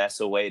to finesse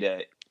a way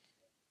to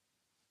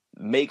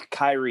make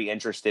Kyrie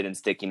interested in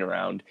sticking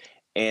around.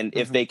 And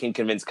if they can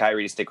convince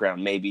Kyrie to stick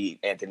around, maybe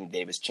Anthony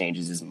Davis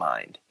changes his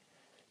mind.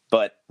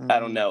 But I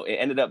don't know. It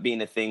ended up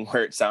being a thing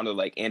where it sounded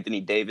like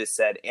Anthony Davis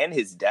said, and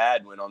his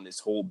dad went on this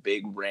whole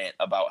big rant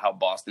about how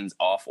Boston's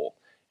awful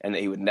and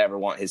that he would never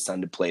want his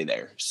son to play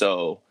there.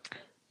 So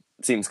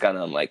it seems kind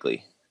of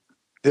unlikely.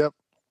 Yep.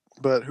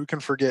 But who can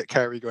forget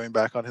Kyrie going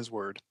back on his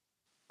word?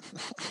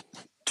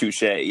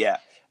 Touche. Yeah.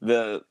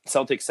 The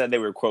Celtics said they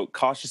were, quote,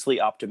 cautiously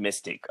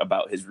optimistic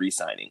about his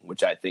re-signing,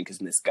 which I think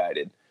is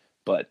misguided.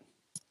 But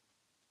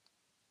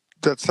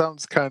that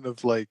sounds kind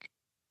of like,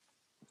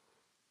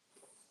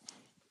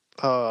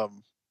 I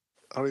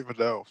don't even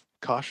know,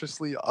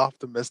 cautiously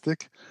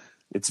optimistic.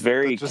 It's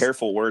very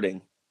careful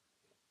wording.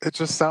 It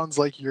just sounds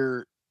like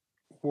you're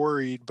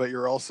worried, but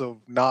you're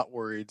also not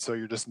worried, so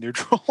you're just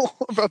neutral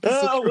about the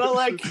situation. Oh, well,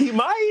 like he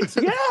might,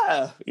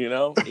 yeah.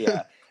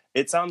 Yeah.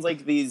 It sounds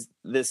like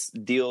this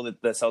deal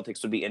that the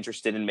Celtics would be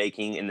interested in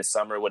making in the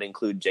summer would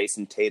include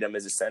Jason Tatum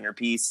as a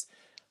centerpiece.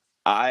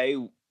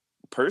 I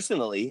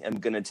personally am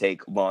going to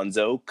take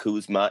Lonzo,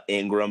 Kuzma,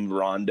 Ingram,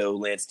 Rondo,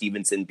 Lance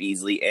Stevenson,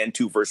 Beasley, and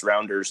 2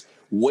 first-rounders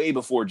way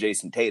before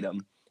Jason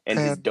Tatum and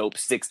his dope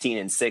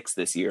 16-6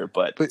 this year.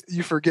 But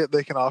you forget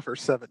they can offer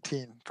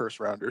 17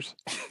 first-rounders.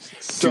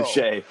 Touche.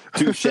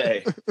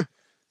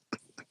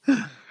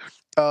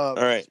 All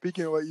right.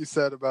 Speaking of what you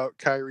said about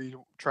Kyrie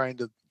trying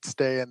to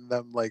stay and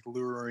them like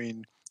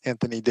luring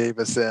Anthony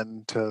Davis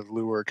in to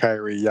lure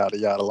Kyrie, yada,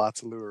 yada,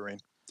 lots of luring.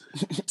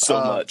 So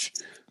much.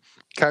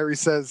 Kyrie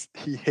says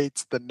he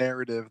hates the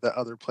narrative that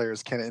other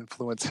players can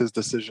influence his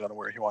decision on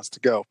where he wants to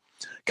go.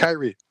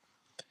 Kyrie,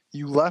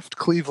 you left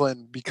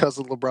Cleveland because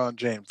of LeBron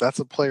James. That's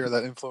a player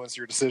that influenced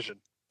your decision.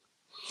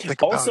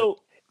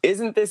 Also,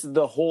 isn't this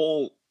the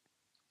whole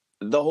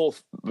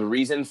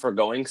reason for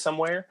going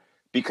somewhere?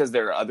 Because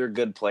there are other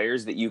good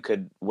players that you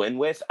could win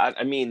with.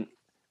 I mean,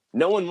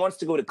 no one wants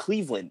to go to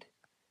Cleveland.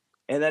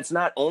 And that's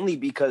not only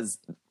because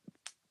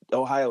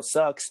Ohio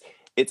sucks.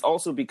 It's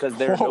also because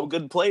there are no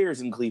good players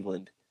in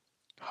Cleveland.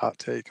 Hot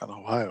take on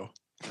Ohio.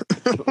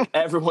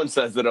 Everyone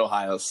says that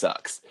Ohio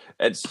sucks.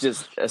 It's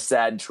just a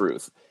sad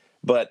truth.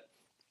 But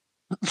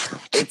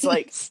it's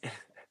like,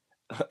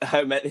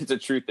 I meant it's a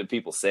truth that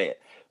people say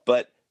it.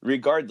 But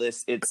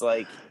regardless, it's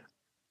like,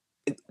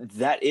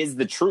 that is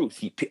the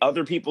truth.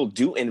 Other people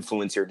do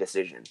influence your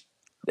decision.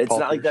 It's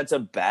not like that's a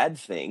bad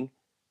thing.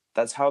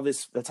 That's how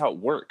it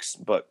works.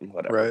 But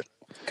whatever. Right.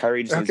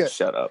 Kyrie just needs to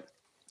shut up.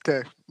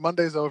 Okay,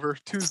 Monday's over.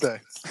 Tuesday.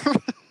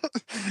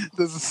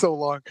 This is so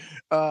long.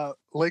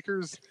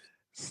 Lakers,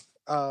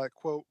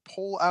 quote,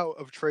 pull out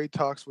of trade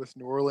talks with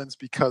New Orleans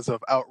because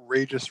of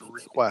outrageous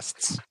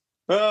requests.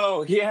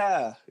 Oh,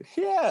 yeah.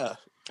 Yeah.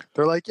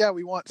 They're like, yeah,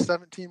 we want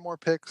 17 more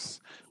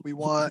picks. We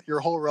want your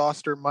whole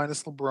roster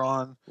minus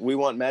LeBron. We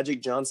want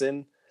Magic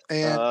Johnson.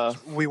 And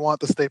we want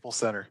the Staples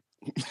Center.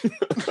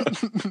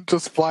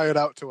 Just fly it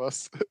out to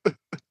us.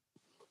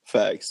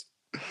 Facts.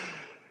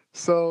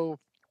 So,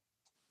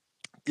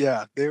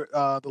 yeah,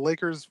 the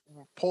Lakers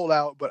pulled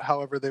out, but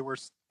however, they were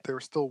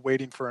still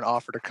waiting for an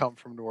offer to come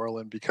from New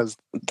Orleans because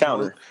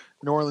counter.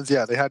 New Orleans,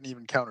 yeah, they hadn't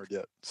even countered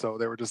yet. So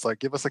they were just like,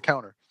 give us a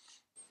counter.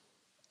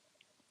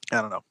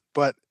 I don't know.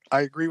 But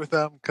I agree with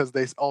them because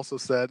they also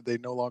said they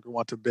no longer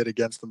want to bid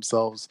against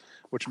themselves,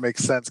 which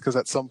makes sense because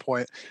at some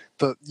point,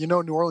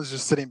 New Orleans is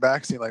just sitting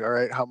back saying like, all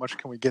right, how much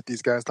can we get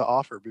these guys to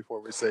offer before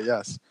we say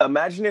yes?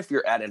 Imagine if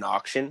you're at an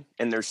auction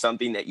and there's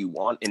something that you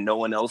want and no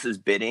one else is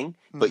bidding,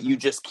 but you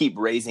just keep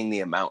raising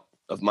the amount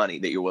of money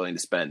that you're willing to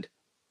spend.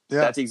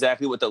 Yeah. That's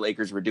exactly what the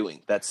Lakers were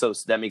doing. That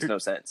makes no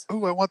sense.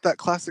 Oh, I want that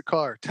classic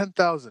car.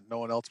 10,000. No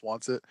one else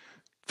wants it.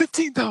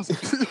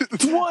 15,000.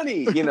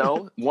 20.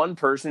 One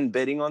person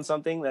bidding on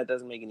something that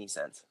doesn't make any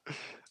sense.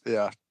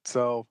 Yeah.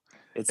 So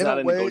it's not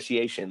a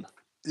negotiation.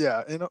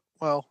 Yeah.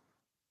 Well,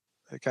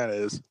 it kind of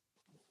is.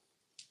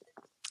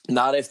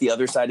 Not if the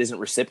other side isn't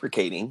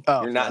reciprocating.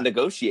 You're not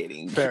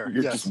negotiating. Fair.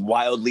 You're just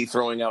wildly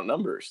throwing out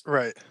numbers.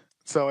 Right.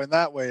 So in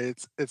that way,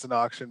 it's an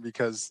auction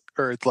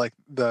or it's like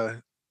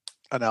the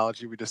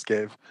analogy we just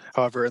gave.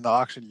 However, in the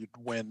auction, you'd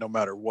win no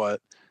matter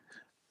what.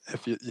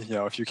 If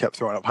you kept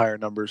throwing up higher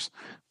numbers,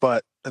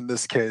 but in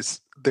this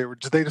case, they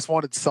just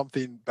wanted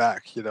something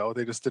back.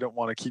 They just didn't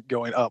want to keep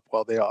going up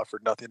while they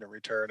offered nothing in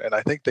return. And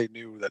I think they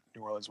knew that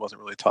New Orleans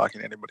wasn't really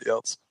talking to anybody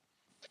else.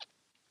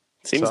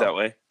 Seems that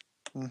way.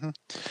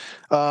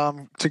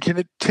 Mm-hmm. To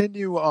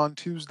continue on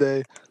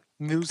Tuesday,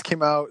 news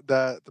came out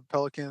that the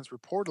Pelicans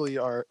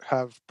reportedly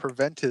have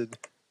prevented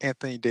a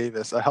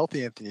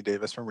healthy Anthony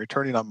Davis, from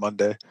returning on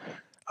Monday.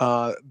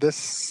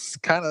 This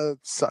kind of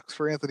sucks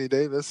for Anthony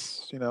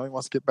Davis. He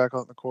wants to get back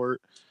on the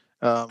court.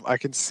 I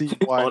can see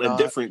why on a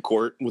different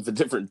court with a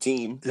different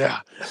team.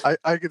 Yeah,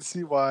 I can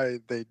see why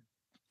they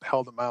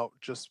held him out,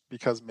 just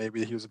because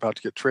maybe he was about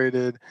to get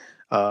traded.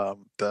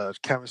 The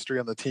chemistry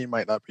on the team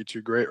might not be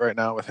too great right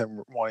now with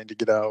him wanting to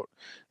get out.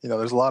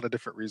 There's a lot of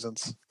different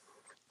reasons.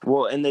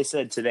 Well, and they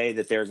said today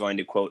that they're going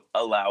to, quote,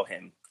 allow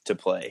him to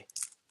play.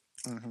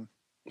 Mm-hmm.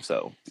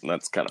 So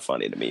that's kind of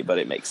funny to me, but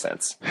it makes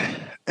sense.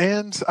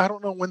 And I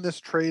don't know when this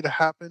trade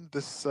happened,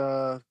 this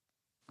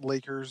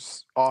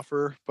Lakers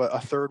offer, but a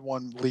third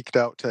one leaked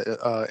out to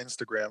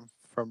Instagram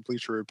from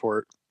Bleacher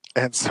Report.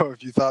 And so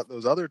if you thought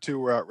those other two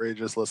were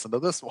outrageous, listen to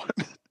this one.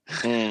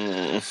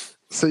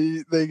 So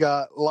they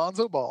got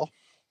Lonzo Ball.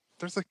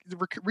 There's a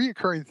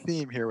reoccurring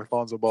theme here with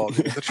Lonzo Ball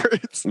getting the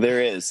trades.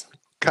 There is.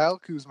 Kyle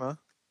Kuzma.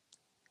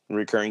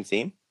 Recurring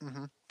theme.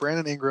 Mm-hmm.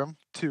 Brandon Ingram,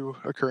 two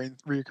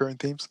reoccurring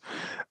themes.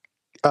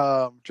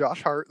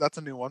 Josh Hart, that's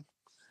a new one.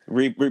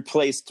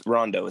 Replaced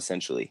Rondo,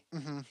 essentially.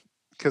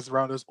 Because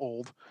Rondo's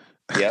old.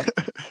 Yeah.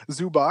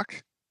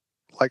 Zubac,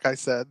 like I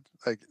said,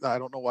 I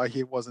don't know why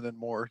he wasn't in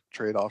more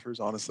trade offers,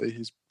 honestly.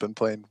 He's been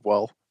playing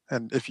well.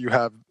 And if you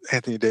have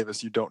Anthony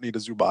Davis, you don't need a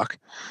Zubac,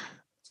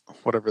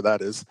 whatever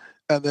that is.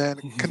 And then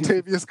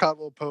Contavious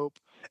Caldwell-Pope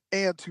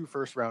and 2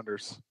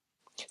 first-rounders.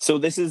 So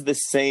this is the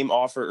same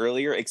offer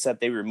earlier,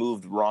 except they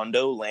removed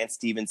Rondo, Lance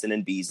Stevenson,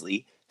 and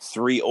Beasley,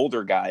 3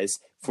 older guys,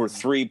 for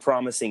 3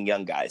 promising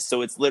young guys.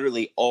 So it's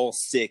literally all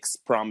 6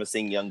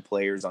 promising young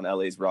players on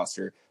LA's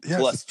roster,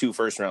 plus 2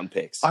 first-round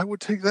picks. I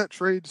would take that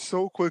trade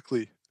so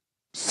quickly.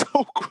 So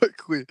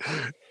quickly.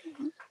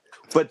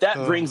 But that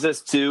brings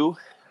us to,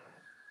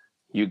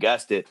 you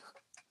guessed it,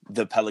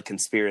 the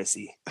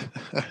Peliconspiracy.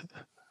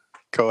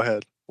 Go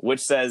ahead.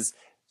 Which says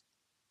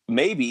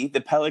maybe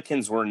the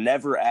Pelicans were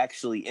never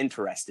actually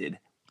interested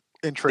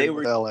in trading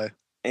with LA.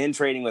 In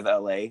trading with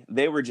LA.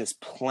 They were just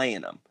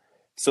playing them.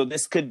 So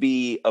this could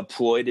be a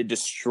ploy to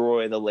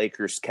destroy the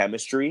Lakers'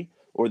 chemistry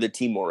or the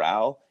team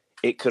morale.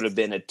 It could have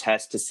been a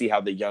test to see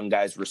how the young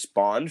guys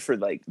respond for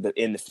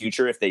in the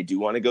future if they do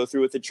want to go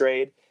through with the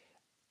trade.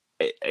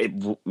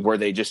 Were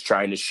they just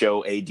trying to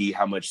show AD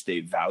how much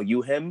they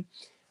value him?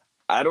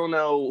 I don't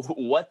know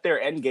what their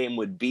end game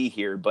would be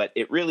here, but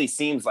it really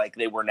seems like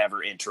they were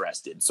never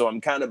interested. So I'm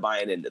kind of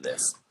buying into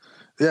this.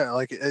 Yeah,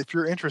 like if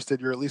you're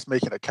interested, you're at least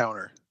making a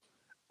counter.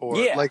 Or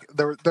like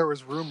there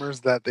was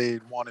rumors that they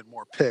wanted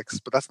more picks,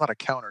 but that's not a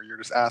counter. You're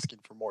just asking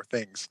for more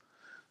things.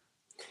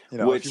 You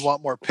know, if you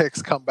want more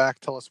picks, come back,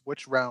 tell us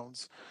which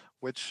rounds,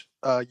 which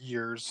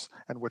years,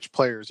 and which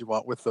players you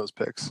want with those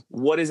picks.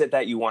 What is it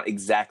that you want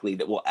exactly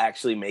that will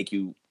actually make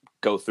you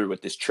go through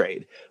with this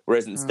trade?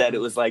 Whereas instead it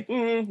was like,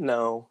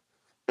 no.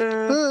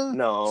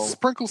 No.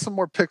 Sprinkle some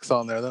more picks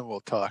on there, then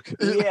we'll talk.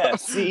 Yeah,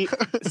 see,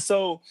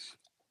 so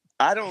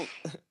I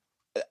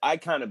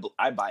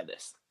buy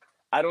this.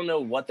 I don't know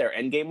what their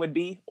end game would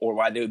be or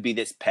why they would be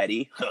this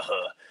petty.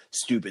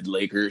 Stupid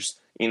Lakers.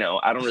 You know,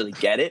 I don't really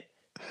get it.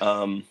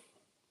 I mean,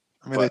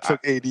 they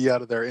took AD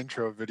out of their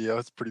intro video.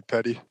 It's pretty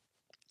petty.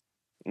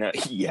 No,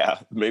 yeah,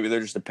 maybe they're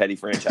just a petty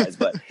franchise.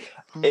 But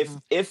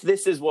if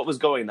this is what was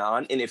going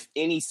on, and if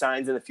any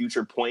signs in the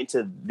future point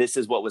to this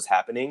is what was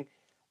happening,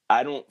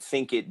 I don't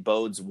think it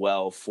bodes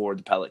well for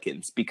the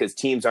Pelicans because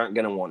teams aren't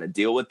going to want to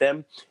deal with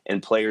them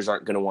and players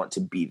aren't going to want to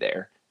be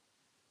there.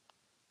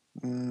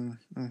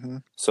 Mm-hmm.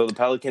 So the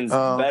Pelicans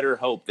better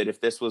hope that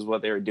if this was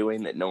what they were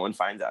doing, that no one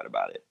finds out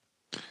about it.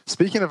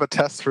 Speaking of a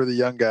test for the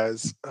young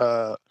guys,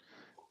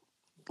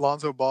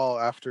 Lonzo Ball,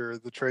 after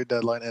the trade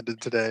deadline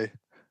ended today,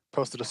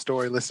 posted a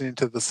story listening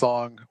to the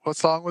song. What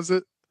song was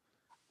it?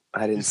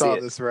 I didn't see it. You saw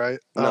it. this, right?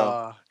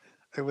 No.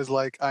 It was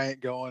like, I ain't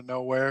going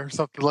nowhere, or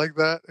something like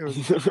that. It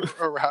was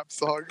a rap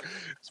song.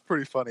 It's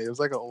pretty funny. It was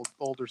like an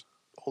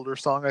older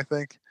song, I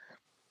think.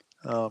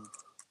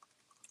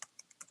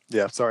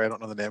 Yeah, sorry, I don't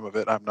know the name of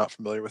it. I'm not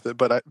familiar with it.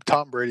 But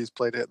Tom Brady's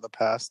played it in the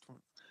past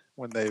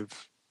when they've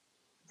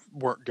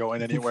weren't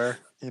going anywhere.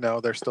 You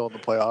know, they're still in the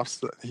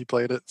playoffs. He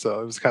played it,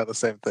 so it was kind of the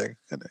same thing.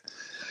 And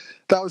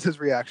that was his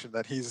reaction.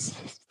 That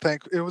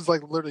it was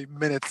like literally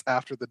minutes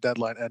after the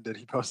deadline ended.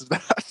 He posted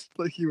that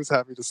like he was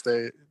happy to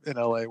stay in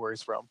LA where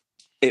he's from.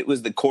 It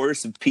was the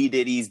chorus of P.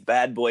 Diddy's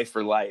 "Bad Boy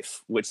for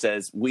Life," which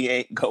says, "We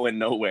ain't going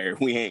nowhere.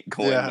 We ain't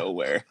going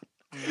nowhere."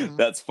 Mm-hmm.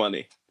 That's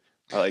funny.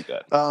 I like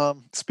that.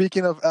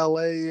 Speaking of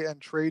LA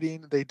and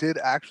trading, they did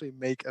actually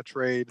make a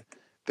trade.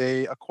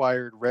 They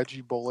acquired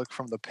Reggie Bullock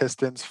from the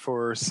Pistons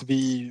for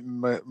Svi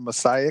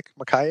Mykhailiuk.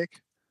 I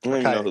don't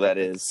even know who that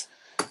is.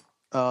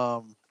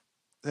 And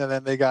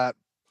then they got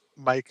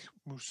Mike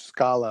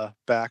Muscala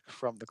back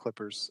from the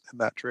Clippers in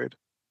that trade.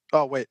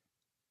 Oh, wait.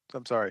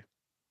 I'm sorry.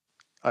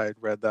 I had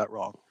read that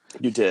wrong.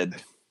 You did.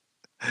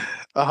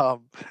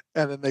 And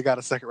then they got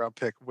a second-round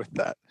pick with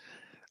that.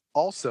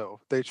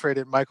 Also, they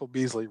traded Michael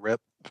Beasley,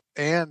 RIP,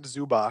 and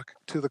Zubac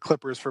to the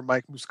Clippers for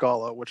Mike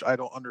Muscala, which I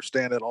don't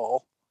understand at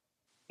all.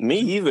 Me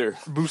either.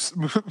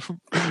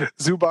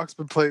 Zubac's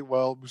been playing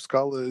well.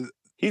 Muscala,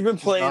 he's been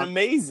playing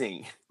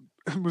amazing.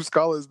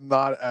 Muscala is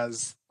not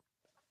as,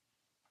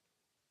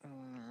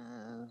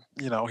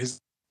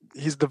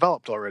 he's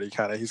developed already.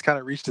 He's kind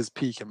of reached his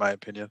peak, in my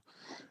opinion.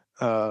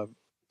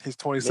 He's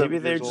 27. Maybe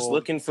they're just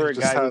looking for a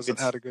guy who hasn't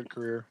had a good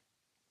career.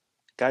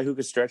 Guy who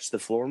could stretch the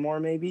floor more,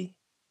 maybe.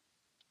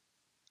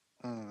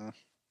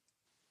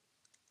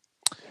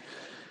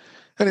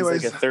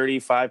 Anyways, he's like a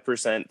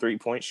 35%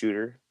 3-point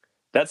shooter.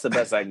 That's the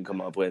best I can come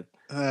up with.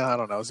 I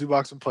don't know.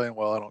 Zubac's been playing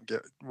well. I don't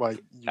get why.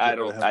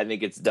 I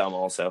think it's dumb.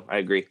 Also, I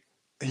agree.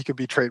 He could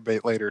be trade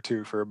bait later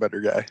too for a better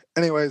guy.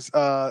 Anyways,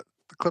 the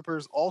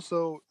Clippers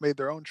also made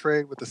their own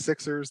trade with the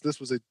Sixers. This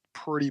was a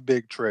pretty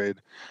big trade.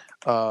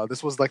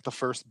 This was like the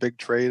first big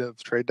trade of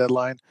the trade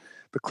deadline.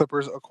 The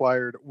Clippers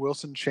acquired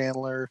Wilson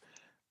Chandler,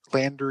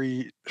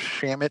 Landry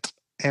Shamet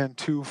and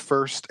 2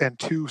 first and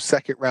 2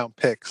 second round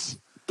picks.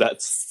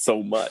 That's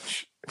so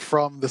much.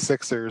 From the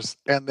Sixers,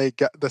 and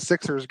the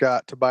Sixers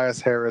got Tobias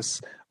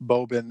Harris,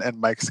 Boban, and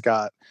Mike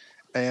Scott.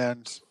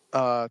 And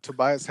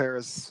Tobias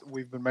Harris,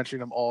 we've been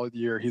mentioning him all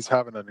year. He's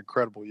having an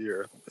incredible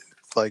year.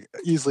 It's like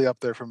easily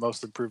up there for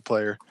most improved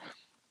player.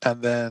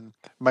 And then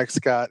Mike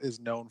Scott is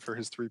known for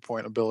his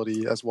 3-point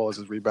ability as well as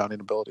his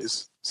rebounding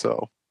abilities.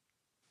 So,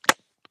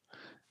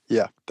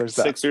 yeah, there's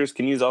that. Sixers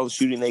can use all the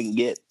shooting they can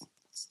get.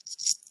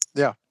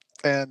 Yeah,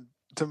 and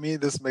to me,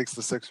 this makes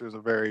the Sixers a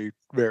very,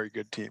 very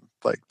good team.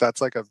 Like, that's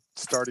like a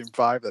starting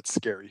 5 that's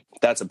scary.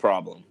 That's a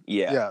problem.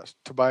 Yeah. Yeah,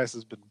 Tobias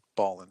has been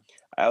balling.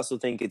 I also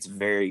think it's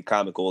very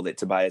comical that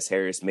Tobias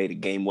Harris made a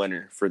game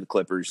winner for the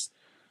Clippers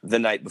the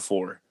night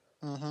before.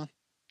 Mm-hmm.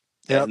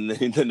 Yep. And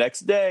then the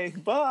next day,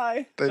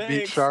 bye. They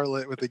beat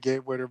Charlotte with a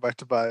game winner by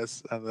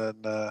Tobias, and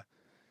then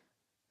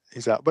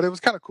he's out. But it was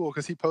kind of cool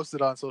because he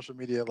posted on social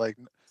media, like,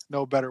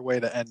 no better way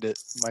to end it.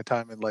 My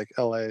time in, like,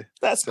 L.A.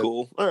 That's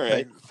cool. All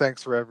right.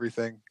 Thanks for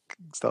everything.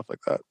 Stuff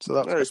like that. So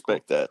that was I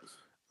respect cool. that.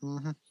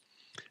 Mm-hmm.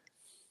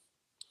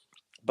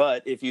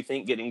 But if you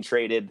think getting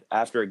traded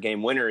after a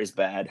game winner is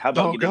bad, how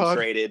about getting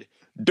traded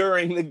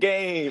during the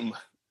game?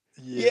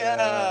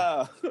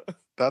 Yeah.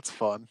 That's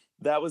fun.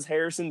 That was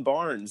Harrison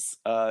Barnes.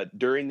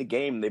 During the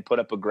game, they put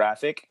up a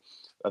graphic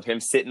of him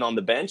sitting on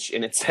the bench,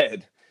 and it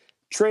said,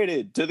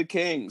 "Traded to the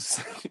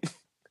Kings."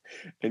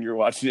 And you're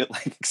watching it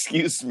like,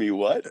 excuse me,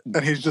 what?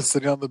 And he's just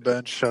sitting on the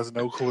bench, has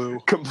no clue.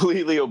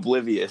 Completely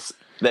oblivious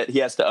that he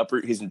has to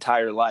uproot his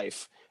entire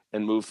life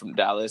and move from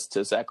Dallas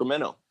to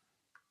Sacramento.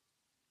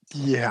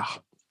 Yeah.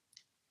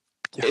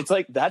 It's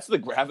like, that's the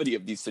gravity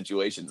of these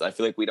situations. I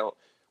feel like we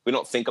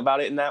don't think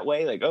about it in that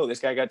way. Like, oh, this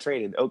guy got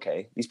traded.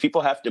 Okay. These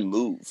people have to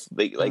move.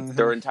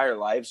 Their entire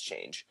lives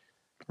change.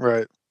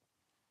 Right.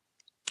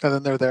 And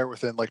then they're there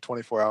within like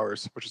 24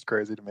 hours, which is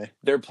crazy to me.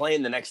 They're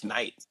playing the next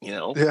night, you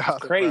know? Yeah.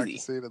 It's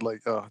crazy. And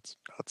like, oh, it's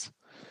nuts.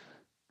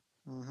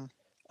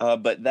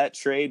 Mm-hmm. But that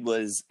trade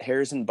was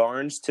Harrison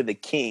Barnes to the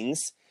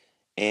Kings,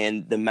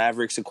 and the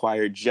Mavericks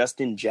acquired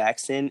Justin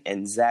Jackson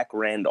and Zach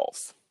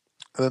Randolph.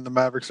 And then the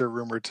Mavericks are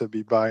rumored to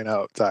be buying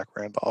out Zach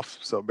Randolph.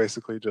 So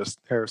basically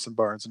just Harrison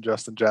Barnes and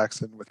Justin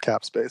Jackson with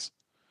cap space.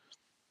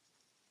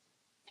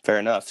 Fair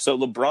enough. So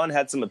LeBron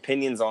had some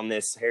opinions on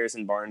this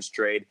Harrison Barnes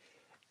trade.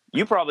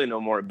 You probably know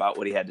more about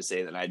what he had to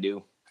say than I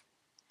do.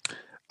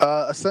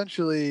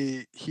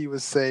 Essentially, he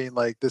was saying,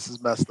 like, this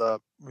is messed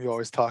up. We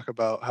always talk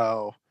about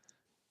how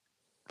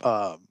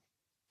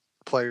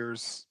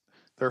players,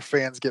 their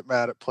fans get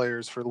mad at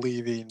players for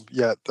leaving,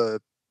 yet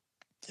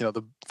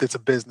it's a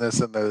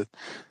business and the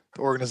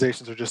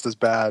organizations are just as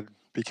bad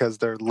because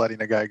they're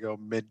letting a guy go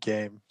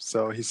mid-game.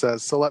 So he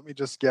says, let me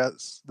guess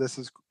this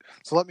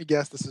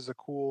is a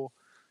cool,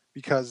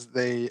 because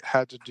they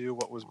had to do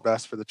what was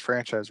best for the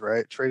franchise,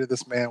 right? Traded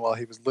this man while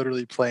he was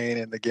literally playing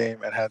in the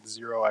game and had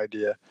zero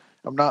idea.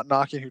 I'm not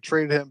knocking who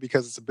traded him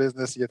because it's a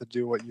business. You have to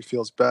do what you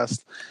feel is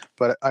best.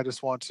 But I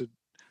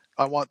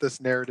want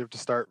this narrative to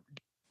start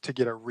to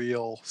get a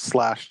real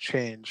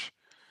 /change.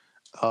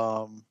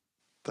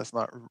 That's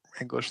not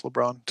English,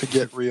 LeBron. To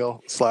get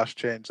real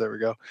 /change. There we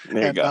go.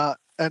 There you go.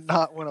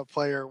 Not when a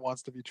player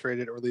wants to be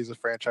traded or leaves a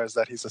franchise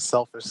that he's a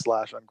selfish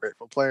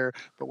 /ungrateful player.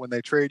 But when they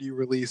trade you,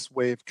 release,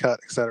 waive, cut,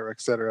 et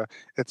cetera,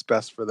 it's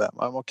best for them.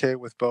 I'm okay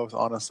with both,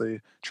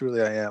 honestly.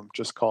 Truly, I am.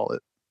 Just call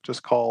it.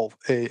 Just call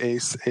a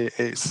ace.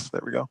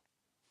 There we go.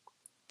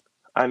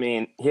 I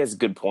mean, he has a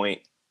good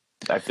point.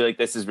 I feel like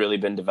this has really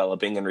been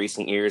developing in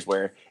recent years,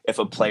 where if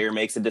a player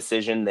makes a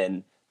decision,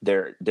 then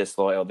they're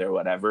disloyal, they're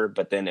whatever.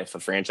 But then if a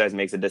franchise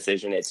makes a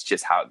decision, it's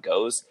just how it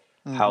goes.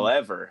 Mm-hmm.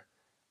 However,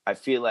 I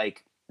feel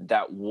like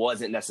that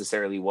wasn't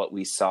necessarily what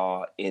we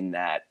saw in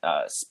that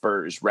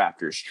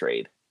Spurs-Raptors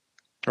trade.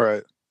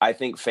 Right. I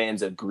think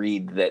fans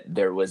agreed that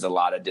there was a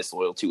lot of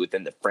disloyalty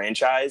within the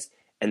franchise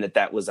and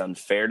that was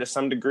unfair to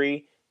some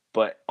degree.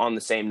 But on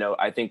the same note,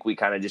 I think we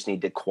kind of just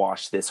need to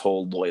quash this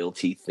whole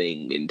loyalty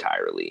thing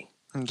entirely.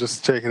 And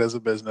just take it as a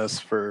business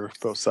for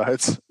both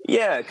sides.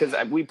 Yeah, because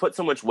we put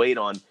so much weight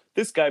on,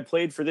 this guy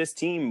played for this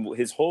team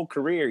his whole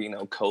career,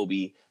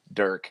 Kobe,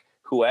 Dirk,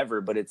 whoever.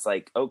 But it's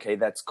like, okay,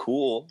 that's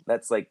cool.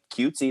 That's like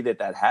cutesy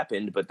that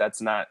happened, but that's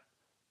not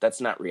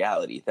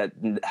reality.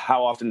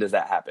 How often does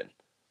that happen?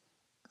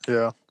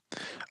 Yeah.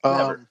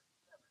 Never.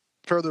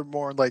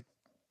 Furthermore, like,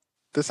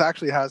 this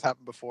actually has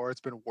happened before.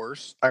 It's been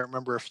worse. I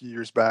remember a few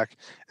years back,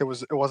 it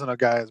wasn't a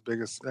guy as big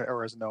as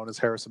or as known as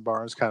Harrison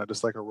Barnes, kind of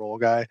just like a role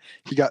guy.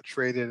 He got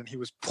traded and he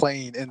was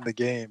playing in the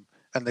game,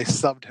 and they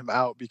subbed him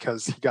out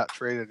because he got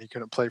traded and he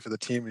couldn't play for the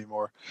team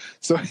anymore.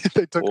 So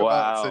they took him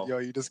out and said, "Yo,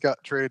 you just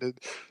got traded,"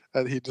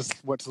 and he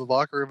just went to the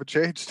locker room and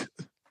changed.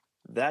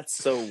 That's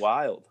so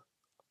wild.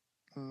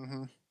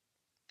 Mm-hmm.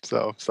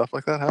 So stuff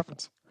like that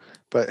happens.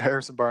 But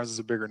Harrison Barnes is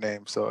a bigger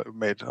name, so it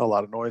made a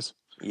lot of noise.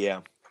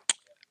 Yeah.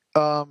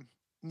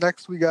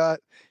 Next, we got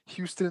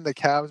Houston and the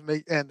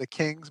Cavs and the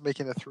Kings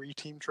making a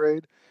 3-team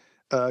trade.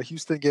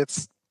 Houston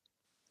gets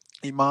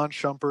Iman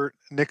Shumpert,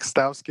 Nick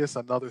Stauskas,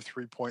 another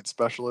 3-point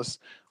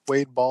specialist,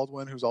 Wade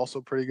Baldwin, who's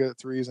also pretty good at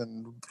threes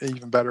and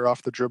even better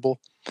off the dribble.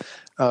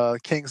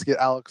 Kings get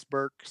Alec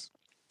Burks,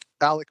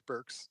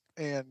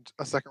 and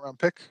a second-round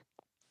pick.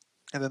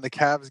 And then the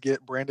Cavs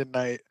get Brandon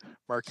Knight,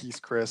 Marquise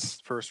Chris,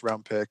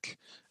 first-round pick.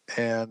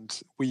 And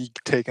we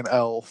take an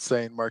L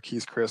saying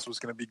Marquise Chris was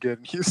going to be good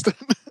in Houston.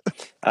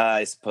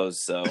 I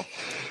suppose so.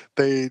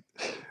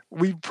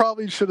 We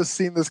probably should have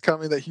seen this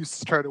coming, that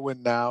Houston's trying to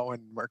win now,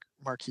 and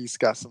Marquise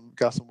got some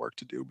work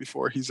to do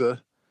before he's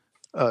a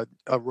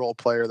role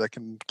player that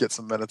can get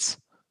some minutes.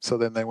 So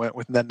then they went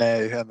with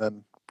Nene, and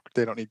then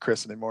they don't need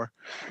Chris anymore.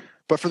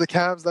 But for the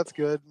Cavs, that's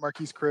good.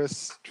 Marquise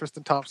Chris,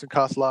 Tristan Thompson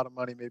costs a lot of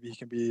money. Maybe he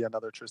can be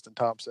another Tristan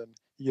Thompson.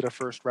 You get a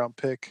first-round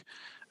pick,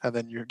 and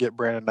then you get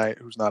Brandon Knight,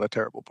 who's not a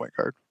terrible point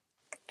guard.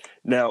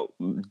 Now,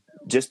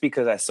 just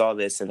because I saw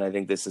this, and I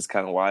think this is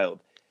kind of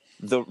wild,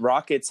 the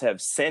Rockets have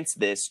since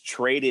this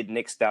traded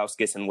Nick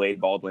Stauskas and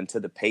Wade Baldwin to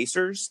the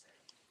Pacers,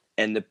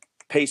 and the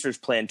Pacers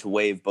plan to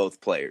waive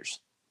both players.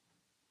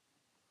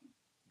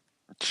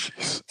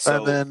 Jeez. So,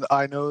 and then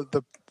I know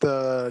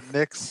the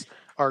Knicks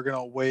are going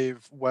to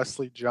waive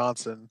Wesley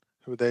Johnson,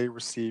 who they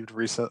received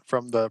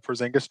from the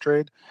Porzingis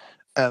trade,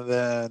 and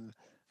then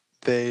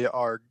they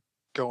are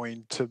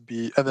going to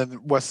be, and then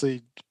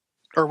Wesley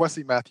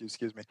Matthews,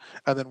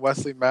 and then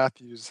Wesley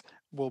Matthews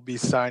will be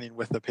signing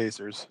with the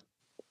Pacers.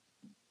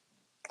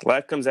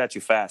 life comes at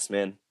you fast,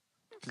 man.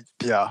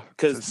 Yeah,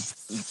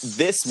 Because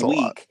this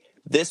week,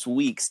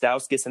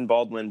 Stauskas and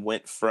Baldwin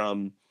went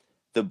from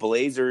the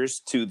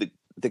Blazers to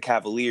the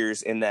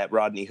Cavaliers in that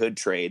Rodney Hood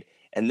trade,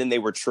 and then they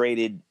were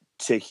traded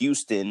to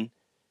Houston,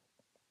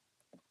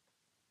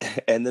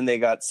 and then they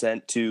got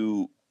sent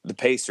to the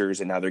Pacers,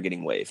 and now they're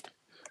getting waived.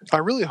 I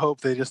really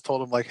hope they just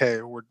told him, like, hey,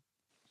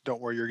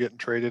 don't worry, you're getting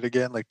traded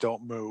again. Like,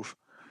 don't move.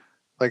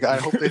 Like, I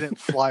hope they didn't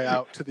fly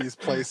out to these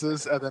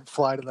places and then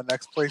fly to the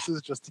next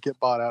places just to get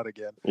bought out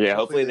again. Yeah,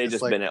 hopefully they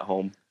just been at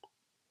home.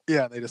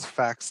 Yeah, and they just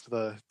faxed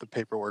the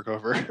paperwork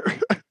over.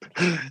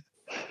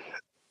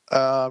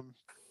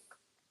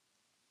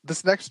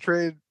 This next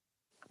trade,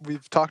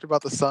 we've talked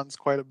about the Suns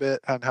quite a bit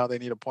and how they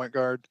need a point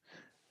guard.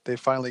 They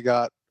finally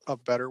got a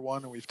better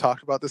one, and we've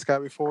talked about this guy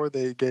before.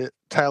 They get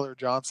Tyler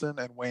Johnson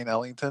and Wayne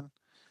Ellington,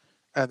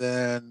 and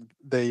then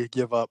they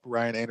give up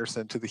Ryan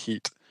Anderson to the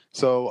Heat.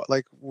 So,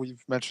 like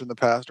we've mentioned in the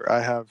past, or I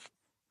have,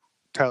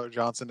 Tyler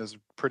Johnson is a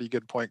pretty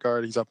good point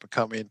guard. He's up and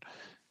coming,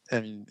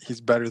 and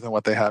he's better than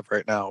what they have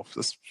right now,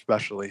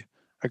 especially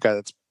a guy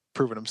that's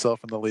proven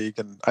himself in the league.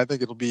 And I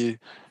think it'll be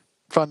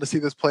fun to see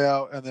this play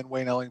out. And then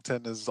Wayne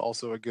Ellington is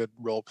also a good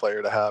role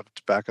player to have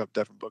to back up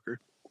Devin Booker.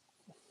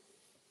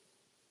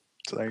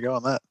 So there you go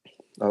on that.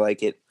 I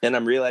like it. And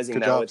I'm realizing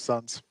good now job,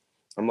 Suns.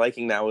 I'm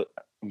liking now.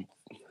 Yeah,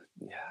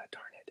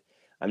 darn it.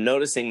 I'm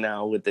noticing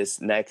now with this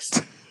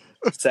next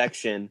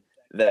section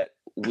that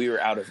we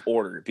were out of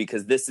order,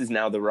 because this is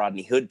now the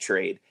Rodney Hood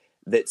trade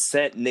that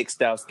sent Nick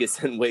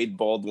Stauskas and Wade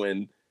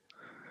Baldwin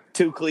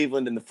to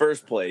Cleveland in the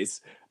first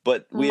place.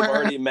 But we've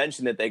already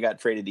mentioned that they got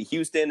traded to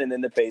Houston and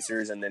then the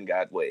Pacers and then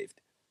got waived.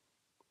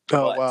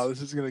 Wow.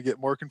 This is going to get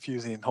more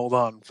confusing. Hold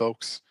on,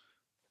 folks.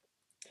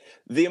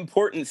 The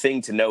important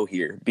thing to know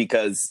here,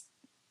 because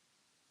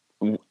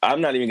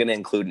I'm not even going to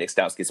include Nick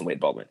Stauskas and Wade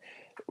Baldwin.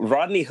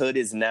 Rodney Hood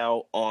is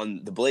now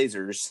on the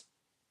Blazers,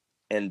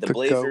 and the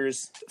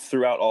Blazers,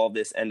 throughout all of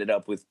this, ended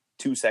up with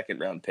 2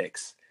 second-round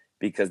picks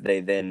because they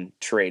then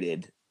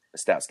traded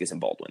Stauskas and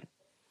Baldwin.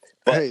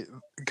 But hey,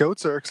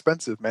 goats are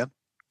expensive, man.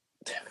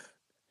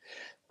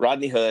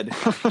 Rodney Hood,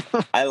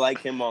 I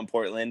like him on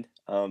Portland.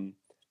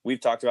 We've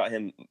talked about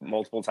him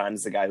multiple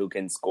times, the guy who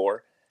can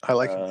score. I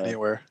like him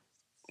anywhere.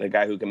 The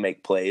guy who can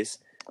make plays.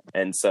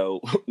 And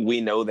so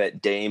we know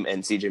that Dame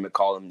and CJ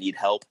McCollum need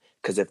help,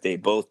 because if they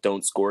both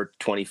don't score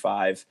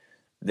 25,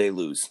 they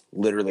lose,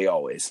 literally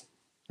always.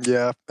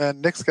 Yeah,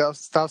 and Nick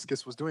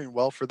Stauskas was doing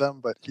well for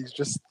them, but he's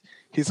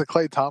a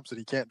Klay Thompson.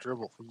 He can't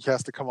dribble. He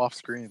has to come off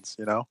screens,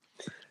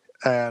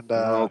 And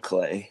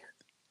Klay.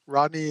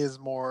 Rodney is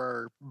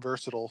more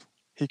versatile.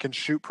 He can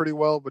shoot pretty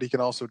well, but he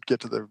can also get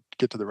to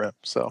the rim.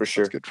 So for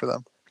sure, that's good for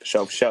them.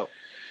 Show.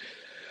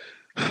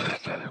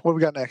 What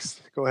we got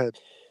next? Go ahead.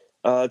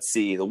 Let's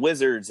see. The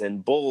Wizards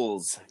and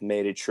Bulls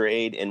made a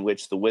trade in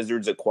which the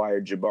Wizards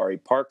acquired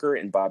Jabari Parker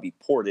and Bobby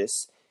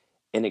Portis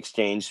in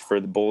exchange for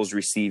the Bulls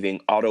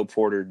receiving Otto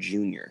Porter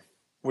Jr.,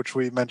 which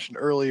we mentioned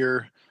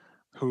earlier,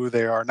 who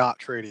they are not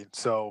trading.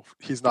 So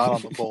he's not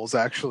on the Bulls.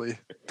 Actually,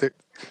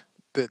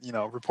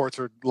 reports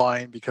are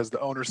lying because the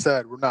owner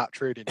said we're not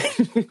trading.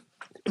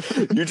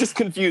 You just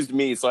confused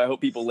me, so I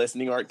hope people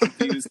listening aren't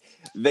confused.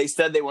 They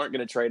said they weren't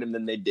going to trade him,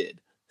 then they did.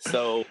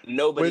 So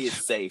nobody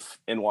is safe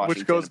in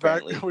Washington. Which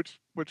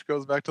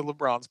goes back to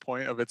LeBron's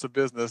point of it's a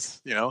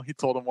business. He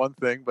told him one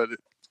thing, but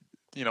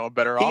a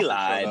better offer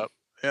showed up.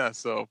 Yeah,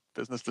 so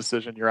business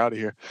decision, you're out of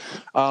here.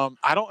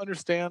 I don't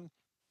understand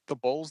the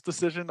Bulls'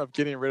 decision of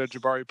getting rid of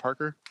Jabari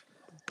Parker.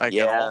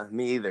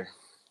 Me either.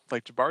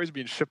 Like, Jabari's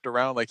being shipped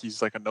around like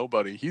he's like a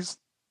nobody. He's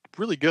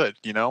really good,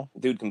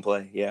 Dude can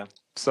play, yeah.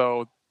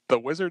 So the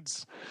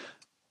Wizards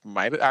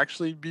might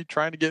actually be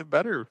trying to get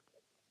better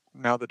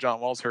now that John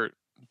Wall's hurt,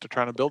 to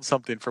trying to build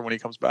something for when he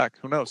comes back.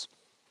 Who knows?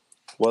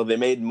 Well, they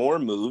made more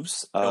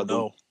moves. Oh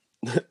no.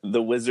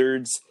 The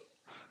Wizards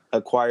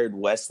acquired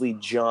Wesley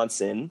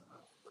Johnson,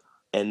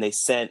 and they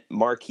sent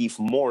Markieff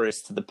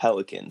Morris to the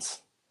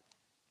Pelicans.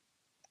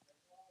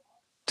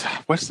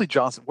 Wesley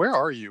Johnson, where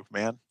are you,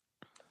 man?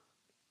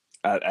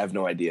 I have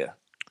no idea.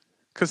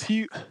 Because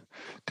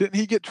didn't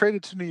he get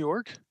traded to New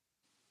York?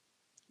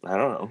 I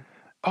don't know.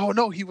 Oh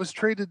no, he was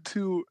traded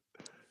to.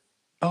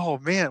 Oh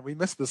man, we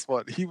missed this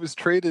one. He was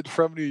traded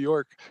from New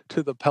York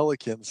to the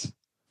Pelicans.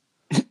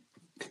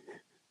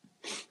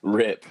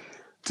 Rip.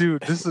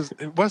 Dude,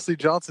 Wesley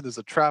Johnson is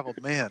a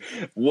traveled man.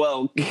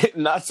 Well,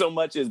 not so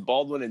much as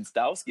Baldwin and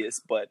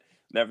Stauskas, but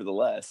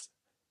nevertheless.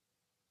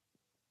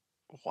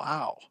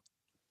 Wow.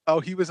 Oh,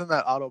 he was in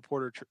that Otto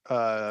Porter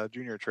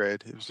Jr.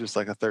 trade. He was just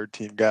like a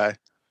third-team guy.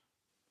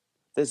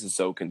 This is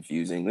so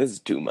confusing. This is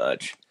too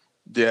much.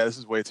 Yeah, this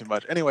is way too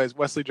much. Anyways,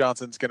 Wesley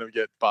Johnson's going to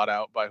get bought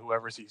out by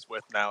whoever he's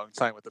with now and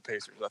sign with the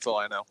Pacers. That's all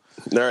I know.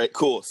 All right,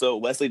 cool. So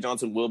Wesley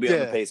Johnson will be on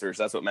the Pacers.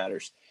 That's what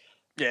matters.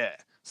 Yeah.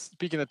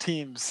 Speaking of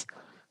teams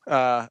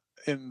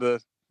in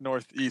the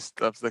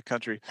northeast of the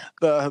country,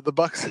 the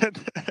Bucks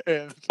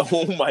and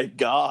oh my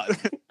God.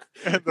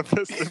 And the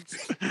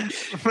Pistons.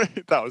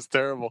 That was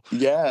terrible.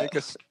 Yeah. Make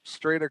a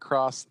straight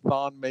across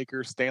Thon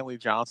Maker Stanley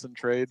Johnson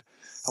trade.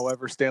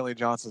 However, Stanley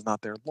Johnson's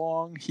not there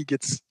long. He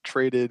gets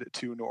traded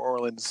to New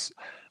Orleans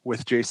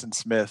with Jason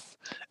Smith,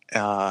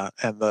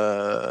 and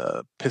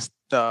the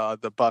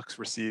Bucks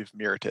receive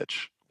Mirotic,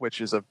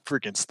 which is a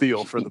freaking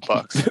steal for the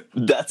Bucks.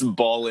 That's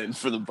ballin'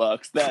 for the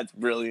Bucks. That's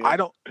brilliant. I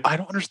don't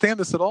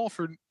understand this at all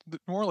for New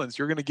Orleans.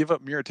 You're going to give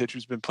up Mirotic,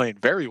 who's been playing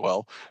very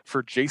well,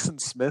 for Jason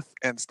Smith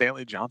and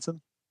Stanley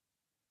Johnson.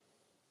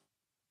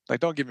 Like,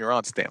 don't get me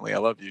wrong, Stanley. I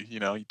love you. You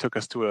know, you took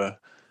us to an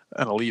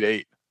Elite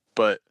Eight,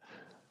 but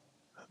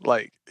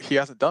like he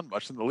hasn't done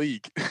much in the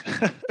league.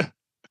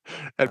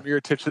 And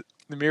Mirotic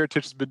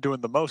has been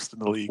doing the most in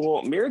the league.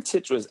 Well,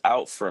 Mirotic was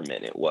out for a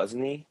minute,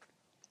 wasn't he?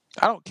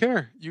 I don't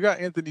care. You got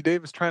Anthony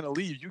Davis trying to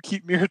leave. You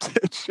keep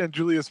Mirotic and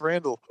Julius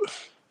Randle.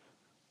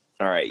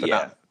 All right, but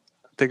yeah.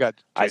 They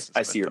got. I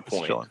see your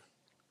point.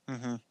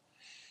 Mm-hmm.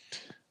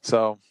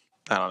 So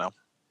I don't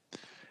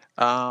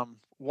know.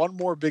 One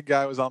more big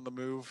guy was on the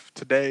move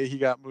today. He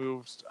got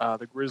moved.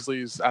 The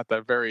Grizzlies at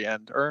the very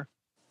end, or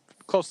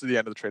close to the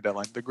end of the trade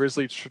deadline. The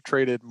Grizzlies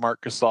traded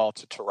Marc Gasol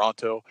to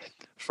Toronto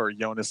for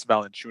Jonas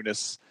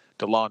Valanciunas,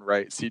 DeLon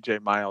Wright, C.J.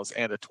 Miles,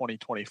 and a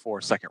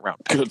 2024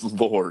 second-round pick. Good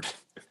Lord.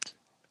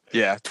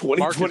 Yeah,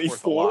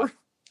 2024?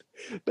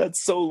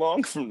 That's so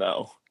long from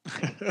now.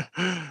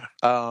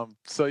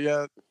 So,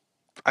 yeah,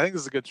 I think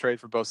this is a good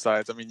trade for both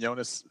sides. I mean,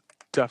 Jonas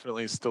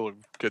definitely is still a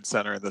good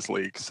center in this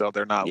league, so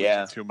they're not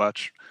losing too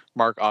much.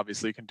 Mark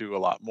obviously can do a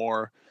lot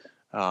more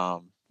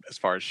as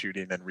far as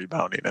shooting and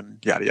rebounding and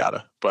yada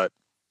yada, but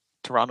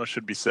Toronto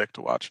should be sick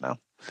to watch now.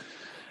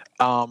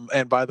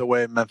 And by the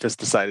way, Memphis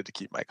decided to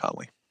keep Mike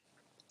Conley.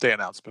 They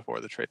announced before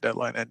the trade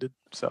deadline ended.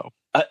 So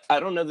I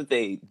don't know that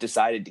they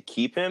decided to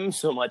keep him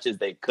so much as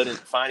they couldn't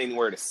find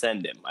anywhere to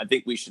send him. I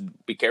think we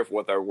should be careful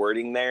with our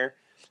wording there.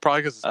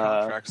 Probably because his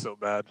contract's so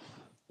bad.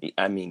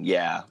 I mean,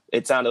 yeah,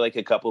 it sounded like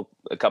a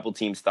couple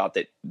teams thought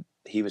that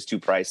he was too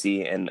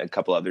pricey, and a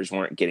couple others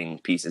weren't getting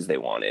pieces they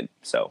wanted.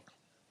 So,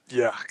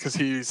 yeah, because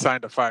he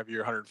signed a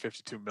 5-year,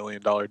 $152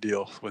 million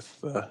deal with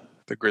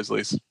the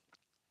Grizzlies.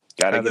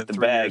 Got to get the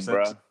bag,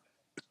 bro.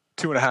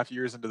 2.5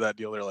 years into that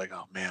deal, they're like,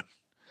 "Oh man,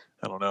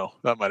 I don't know,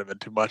 that might have been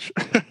too much."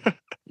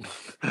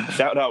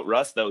 Shout out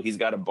Russ though; he's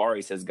got a bar.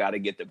 He says, "Got to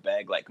get the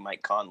bag like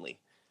Mike Conley,"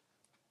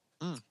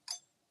 and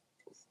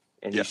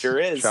he sure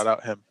is. Shout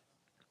out him.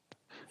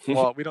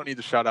 Well, we don't need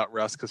to shout out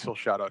Russ because he'll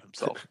shout out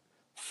himself.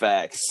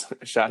 Facts.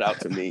 Shout out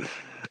to me.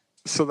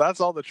 So that's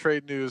all the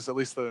trade news, at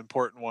least the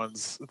important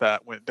ones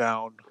that went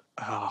down.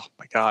 Oh,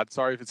 my God.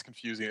 Sorry if it's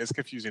confusing. It's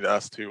confusing to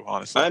us, too,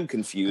 honestly. I'm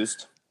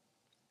confused.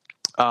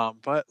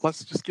 But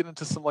let's just get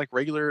into some, like,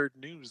 regular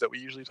news that we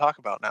usually talk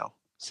about now.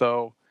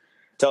 So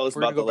tell us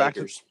about the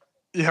Lakers.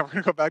 We're going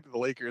to go back to the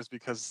Lakers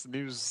because the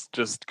news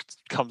just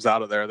comes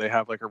out of there. They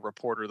have, like, a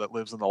reporter that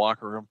lives in the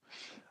locker room.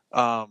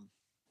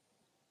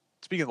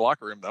 Speaking of the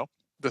locker room, though,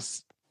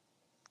 this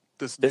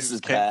news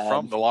came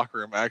from the locker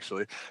room,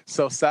 actually.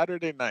 So last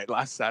Saturday,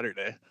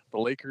 the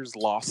Lakers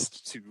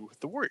lost to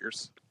the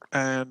Warriors.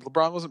 And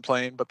LeBron wasn't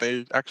playing, but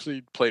they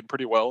actually played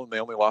pretty well, and they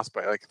only lost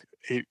by like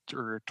 8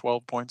 or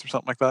 12 points or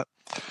something like that.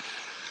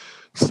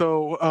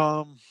 So,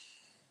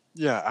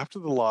 after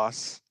the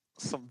loss,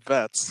 some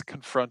vets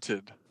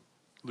confronted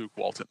Luke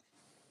Walton.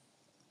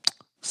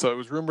 So it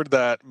was rumored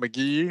that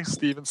McGee,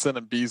 Stevenson,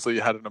 and Beasley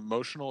had an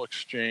emotional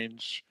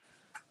exchange,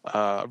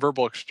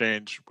 verbal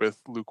exchange with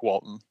Luke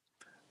Walton.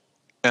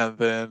 And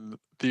then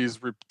these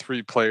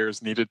three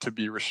players needed to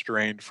be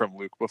restrained from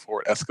Luke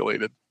before it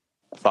escalated.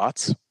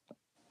 Thoughts?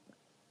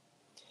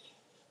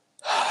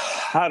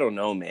 I don't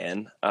know,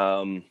 man.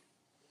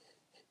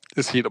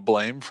 Is he to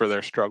blame for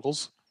their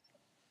struggles?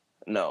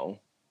 No.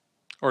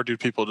 Or do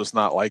people just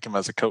not like him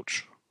as a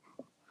coach?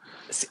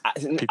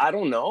 I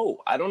don't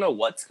know. I don't know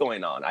what's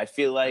going on. I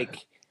feel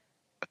like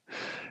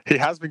he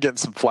has been getting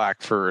some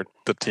flack for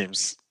the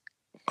team's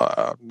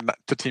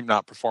the team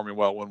not performing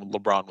well when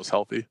LeBron was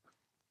healthy.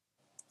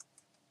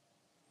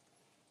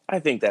 I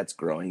think that's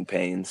growing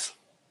pains.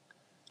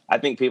 I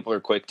think people are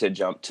quick to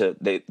jump to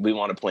we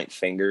want to point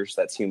fingers.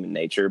 That's human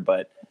nature,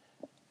 but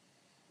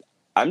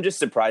I'm just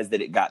surprised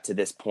that it got to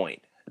this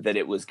point, that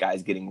it was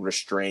guys getting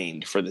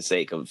restrained for the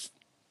sake of,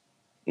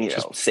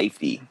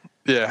 safety.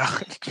 Yeah.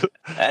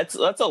 That's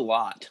a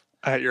lot.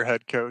 At your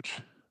head coach.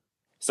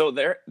 So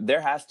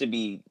there has to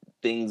be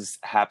things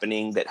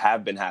happening that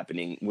have been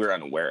happening we're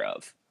unaware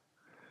of.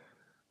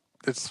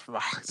 It's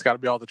got to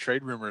be all the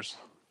trade rumors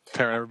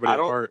tearing everybody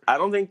apart. I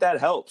don't think that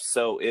helps.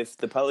 So if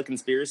the Pella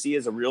conspiracy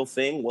is a real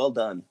thing, well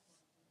done.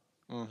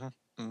 Mm-hmm.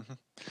 Mm-hmm.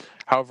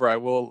 However, I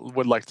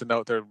would like to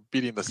note they're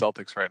beating the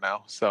Celtics right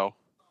now, so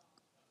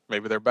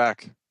maybe they're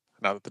back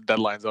now that the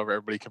deadline's over.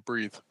 Everybody can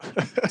breathe.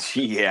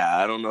 Yeah,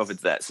 I don't know if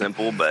it's that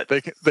simple, but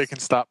they can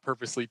stop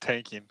purposely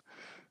tanking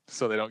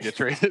so they don't get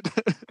traded.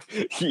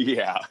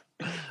 Yeah.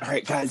 All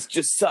right, guys,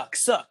 just suck.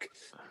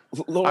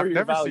 Lower I've your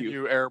never value. seen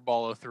you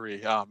airball a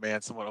 3. Oh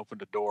man, someone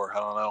opened a door. I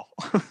don't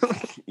know.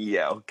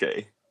 Yeah.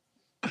 Okay.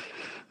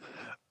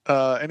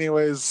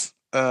 Anyways,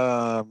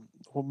 we're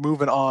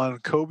moving on.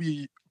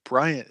 Kobe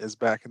Bryant is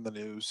back in the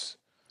news.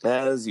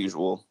 As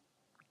usual.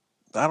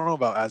 I don't know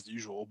about as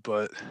usual,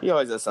 but He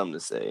always has something to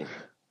say.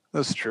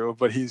 that's true.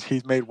 But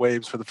he's made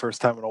waves for the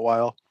first time in a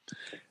while.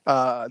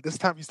 This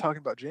time he's talking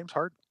about James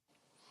Harden.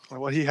 And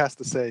what he has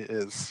to say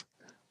is,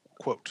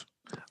 quote,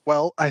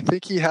 "Well, I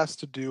think he has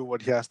to do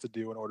what he has to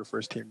do in order for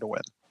his team to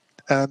win.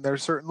 And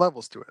there's certain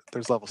levels to it.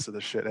 There's levels to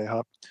this shit,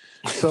 Hop.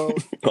 So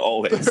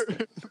Always.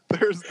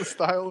 there's the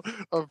style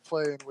of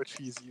play in which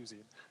he's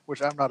using,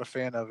 which I'm not a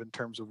fan of in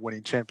terms of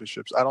winning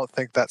championships. I don't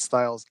think that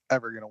style's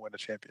ever going to win a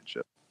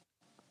championship."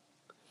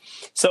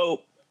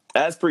 So,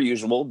 as per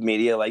usual,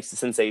 media likes to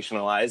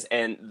sensationalize,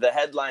 and the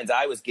headlines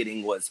I was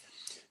getting was,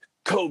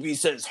 Kobe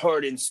says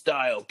Harden's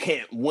style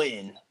can't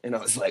win. And I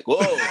was like,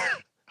 whoa,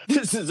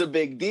 this is a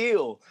big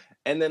deal.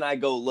 And then I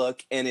go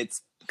look, and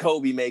it's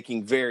Kobe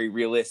making very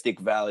realistic,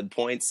 valid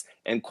points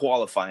and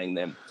qualifying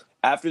them.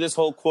 After this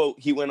whole quote,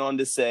 he went on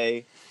to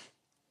say,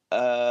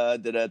 darn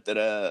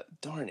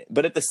it.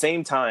 But at the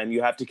same time,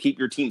 you have to keep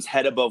your team's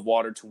head above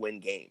water to win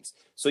games.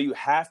 So you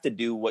have to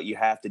do what you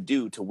have to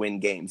do to win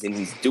games, and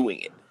he's doing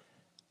it.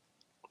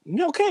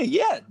 Okay,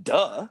 yeah,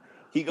 duh.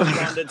 He goes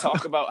on to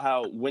talk about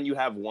how when you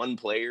have one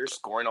player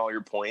scoring all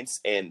your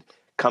points and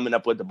coming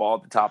up with the ball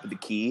at the top of the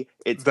key,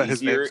 it's That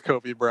easier. his name's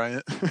Kobe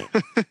Bryant.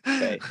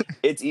 Okay.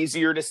 It's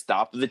easier to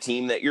stop the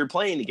team that you're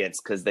playing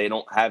against because they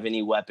don't have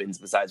any weapons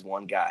besides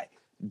one guy.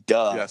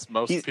 Duh. Yes,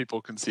 most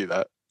people can see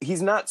that.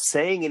 He's not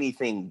saying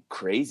anything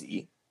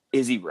crazy.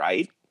 Is he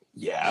right?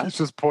 Yeah. He's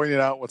just pointing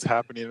out what's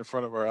happening in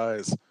front of our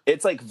eyes.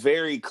 It's like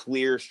very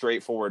clear,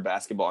 straightforward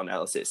basketball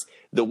analysis.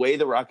 The way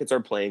the Rockets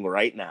are playing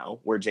right now,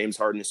 where James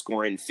Harden is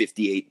scoring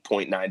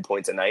 58.9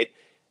 points a night,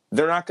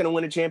 they're not going to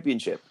win a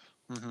championship.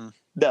 Mm-hmm.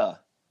 Duh.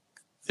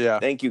 Yeah.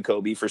 Thank you,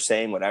 Kobe, for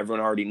saying what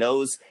everyone already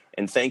knows.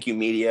 And thank you,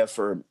 media,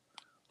 for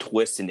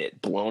twisting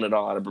it, blowing it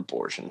all out of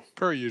proportion.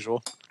 Per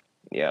usual.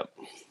 Yep.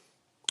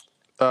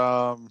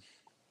 Um,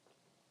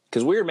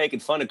 Because we were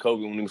making fun of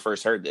Kobe when we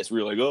first heard this.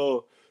 We were like,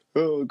 oh,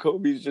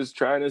 Kobe's just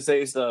trying to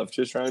say stuff,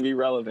 just trying to be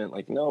relevant.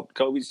 Like, no,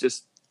 Kobe's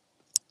just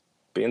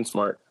being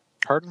smart.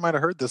 Harden might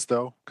have heard this,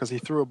 though, because he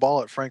threw a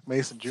ball at Frank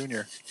Mason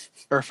Jr.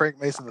 or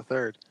Frank Mason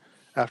III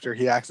after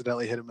he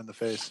accidentally hit him in the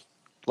face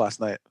last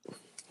night.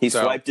 He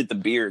swiped at the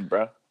beard,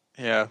 bro.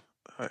 Yeah.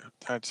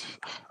 I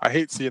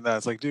hate seeing that.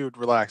 It's like, dude,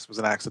 relax. It was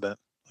an accident.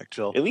 Like,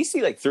 chill. At least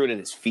he threw it at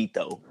his feet,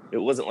 though. It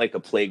wasn't like a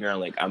playground,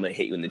 like, I'm going to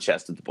hit you in the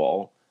chest with the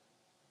ball.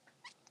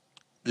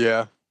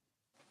 Yeah.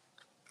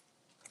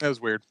 It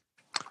was weird.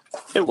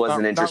 It was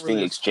an Not interesting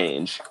really.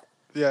 exchange.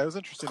 Yeah, it was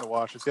interesting to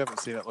watch. If you haven't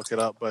seen it, look it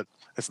up. But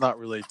it's not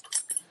really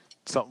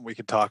something we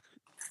could talk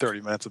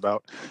 30 minutes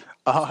about.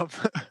 Not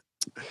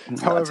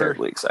However,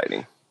 terribly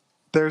exciting.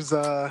 there's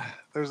a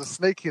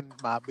snake in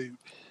my boot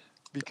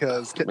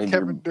because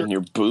In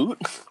your boot?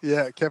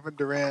 Yeah, Kevin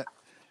Durant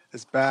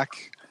is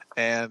back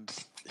and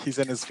he's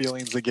in his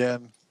feelings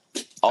again.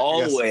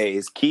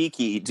 Always.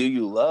 Kiki, do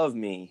you love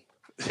me?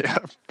 Yeah.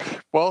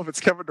 Well, if it's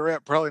Kevin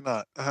Durant, probably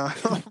not.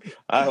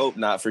 I hope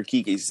not, for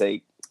Kiki's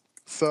sake.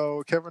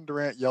 So Kevin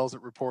Durant yells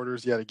at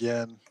reporters yet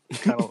again,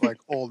 kind of like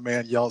old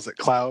man yells at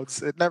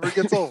clouds. It never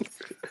gets old.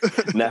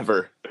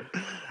 Never.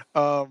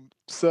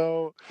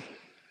 So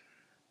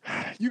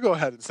you go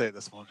ahead and say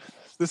this one.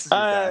 This is your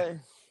guy.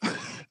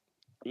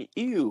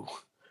 Ew.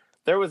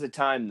 There was a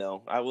time,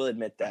 though. I will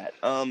admit that.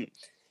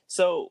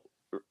 So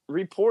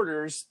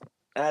reporters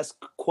ask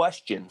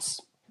questions.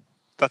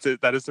 That's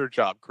it. That is their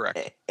job,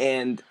 correct?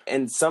 And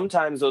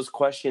sometimes those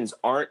questions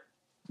aren't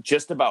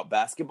just about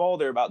basketball.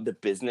 They're about the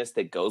business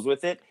that goes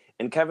with it.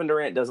 And Kevin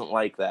Durant doesn't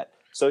like that.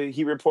 So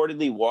he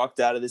reportedly walked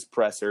out of this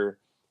presser.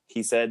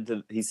 He said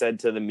to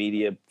the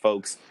media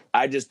folks,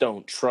 I just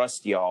don't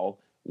trust y'all.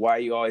 Why are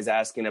you always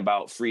asking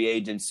about free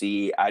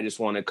agency? I just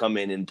want to come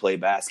in and play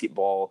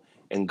basketball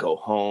and go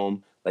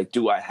home. Like,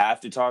 do I have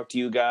to talk to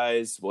you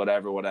guys?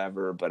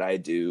 Whatever, but I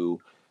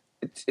do.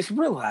 It's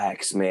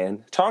relax,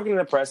 man. Talking to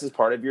the press is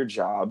part of your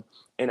job,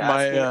 And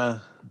My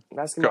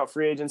asking about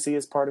free agency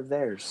is part of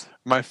theirs.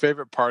 my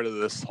favorite part of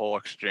this whole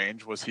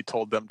exchange was he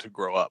told them to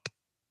grow up.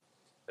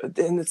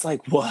 And it's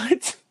like,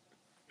 what?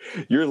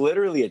 You're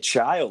literally a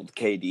child,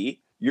 KD.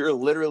 You're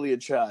literally a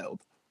child.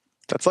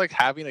 That's like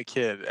having a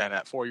kid and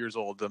at 4 years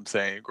old them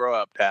saying, "Grow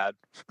up, Dad."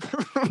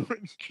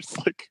 Just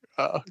like,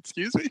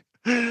 excuse me,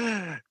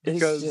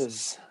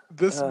 because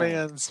this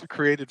man's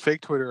created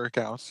fake Twitter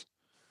accounts.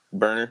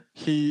 Burner.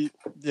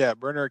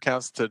 Burner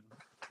accounts to,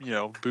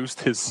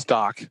 boost his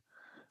stock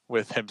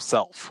with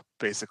himself,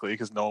 basically,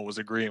 because no one was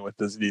agreeing with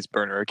these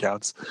burner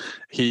accounts.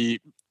 He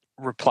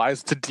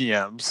replies to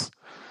DMs.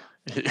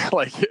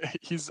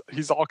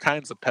 He's all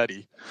kinds of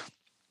petty.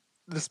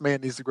 This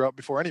man needs to grow up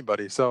before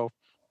anybody. So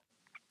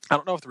I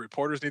don't know if the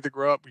reporters need to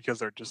grow up because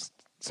they're just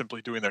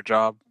simply doing their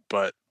job,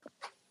 but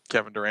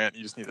Kevin Durant,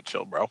 you just need to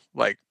chill, bro.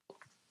 Like,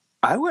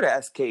 I would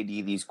ask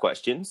KD these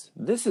questions.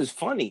 This is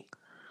funny.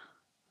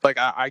 Like,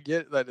 I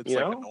get that it's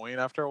annoying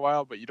after a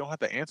while, but you don't have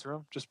to answer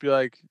them. Just be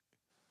like,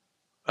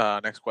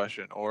 next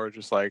question, or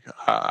just like,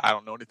 I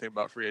don't know anything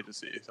about free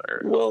agency.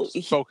 Or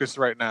focus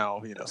right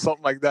now,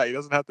 something like that. He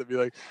doesn't have to be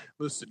like,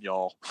 listen,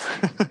 y'all.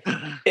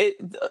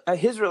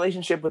 His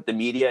relationship with the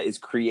media is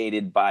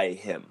created by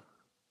him.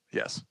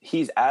 Yes.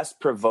 He's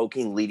asked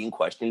provoking leading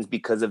questions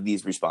because of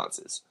these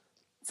responses.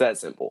 It's that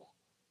simple.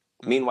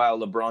 Meanwhile,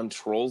 LeBron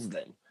trolls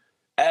them.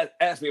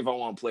 Ask me if I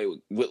want to play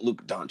with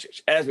Luka Doncic.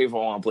 Ask me if I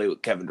want to play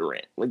with Kevin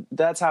Durant. Like,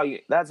 that's how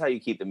you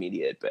keep the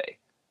media at bay.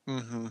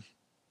 Mm-hmm.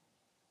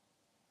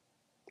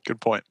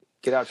 Good point.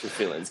 Get out your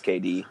feelings,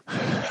 KD.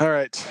 All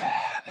right.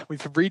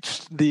 We've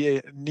reached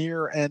the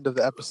near end of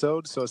the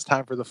episode, so it's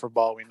time for the For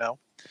Ball We Know.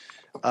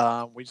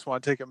 We just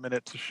want to take a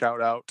minute to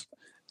shout out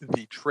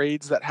the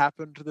trades that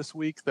happened this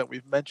week that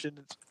we've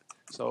mentioned.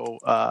 So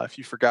if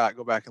you forgot,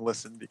 go back and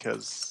listen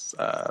because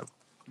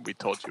we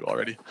told you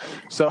already.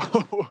 So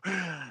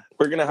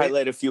we're going to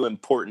highlight a few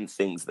important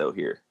things, though,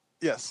 here.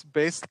 Yes.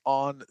 Based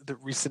on the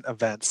recent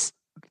events,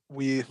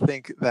 we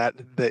think that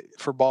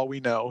For Ball We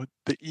Know,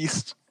 the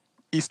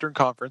Eastern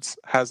Conference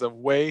has a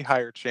way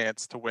higher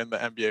chance to win the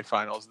NBA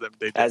Finals than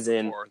they did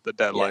before the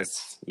deadline.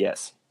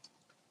 Yes.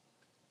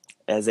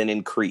 As in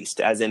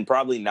increased. As in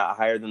probably not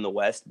higher than the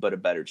West, but a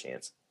better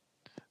chance.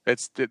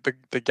 It's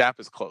the gap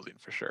is closing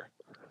for sure.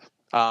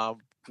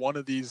 One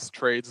of these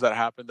trades that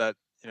happened that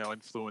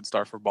influenced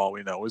our For Ball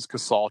We Know is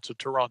Gasol to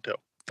Toronto.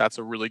 That's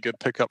a really good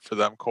pickup for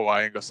them.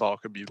 Kawhi and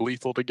Gasol could be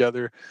lethal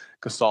together.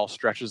 Gasol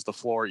stretches the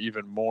floor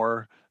even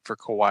more for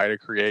Kawhi to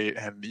create,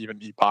 and even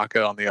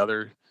Ibaka on the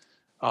other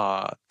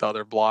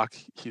block,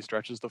 he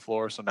stretches the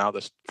floor. So now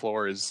this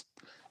floor is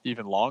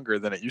even longer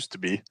than it used to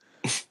be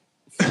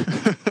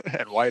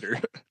and wider.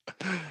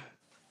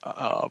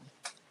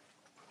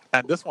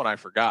 And this one I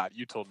forgot.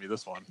 You told me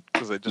this one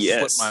because it just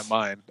slipped my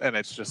mind, and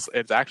it's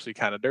actually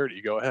kind of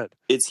dirty. Go ahead.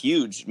 It's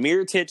huge.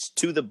 Mirotić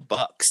to the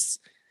Bucks.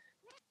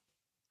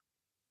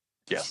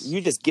 Yes. You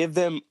just give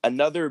them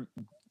another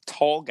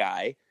tall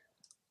guy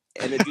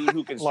and a dude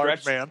who can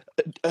stretch man.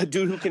 A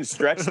dude who can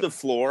stretch the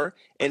floor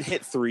and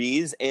hit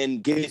threes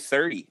and give you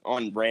 30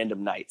 on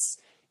random nights.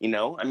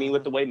 I mean,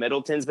 with the way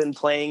Middleton's been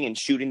playing and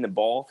shooting the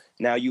ball,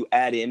 now you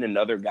add in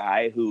another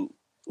guy who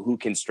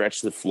can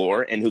stretch the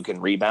floor and who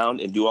can rebound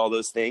and do all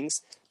those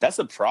things. That's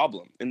a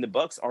problem. And the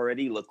Bucks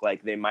already look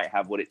like they might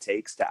have what it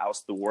takes to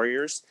oust the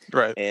Warriors.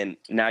 Right. And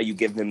now you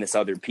give them this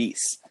other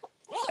piece.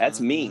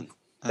 That's mean.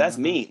 That's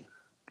mean.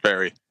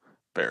 Very,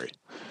 very.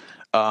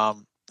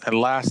 And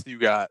last, you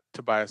got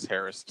Tobias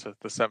Harris to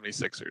the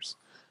 76ers.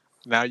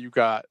 Now you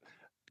got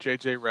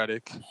J.J.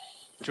 Redick,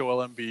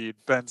 Joel Embiid,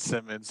 Ben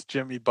Simmons,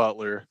 Jimmy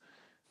Butler,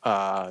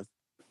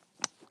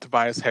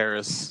 Tobias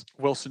Harris,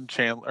 Wilson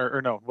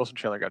Chandler. Wilson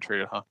Chandler got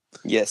traded, huh?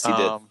 Yes, he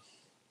did.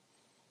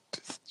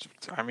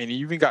 I mean,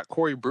 you even got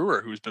Corey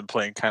Brewer, who's been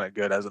playing kind of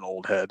good as an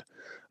old head.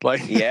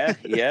 Like, yeah.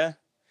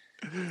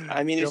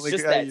 I mean, the it's only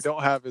just guy that you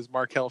don't have is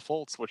Markelle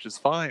Fultz, which is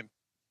fine.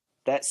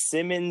 That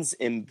Simmons,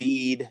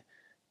 Embiid,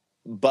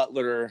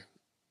 Butler,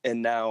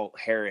 and now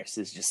Harris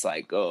is just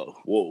like, oh,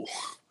 whoa.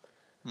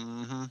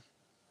 Mm-hmm.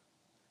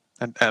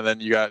 And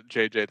then you got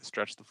JJ to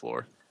stretch the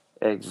floor.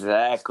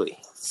 Exactly.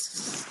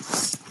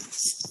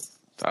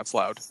 That's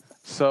loud.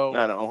 So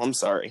I know. I'm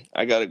sorry.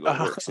 I gotta go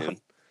to work soon.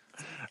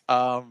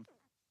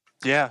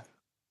 Yeah.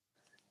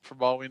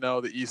 From all we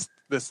know,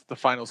 the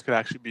finals could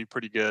actually be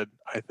pretty good.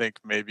 I think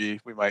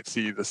maybe we might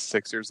see the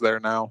Sixers there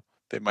now.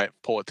 They might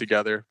pull it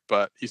together,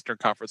 but Eastern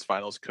Conference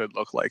Finals could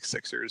look like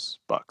Sixers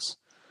Bucks.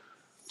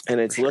 And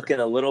it's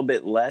looking a little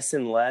bit less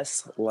and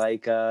less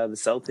like the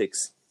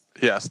Celtics.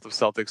 Yes, the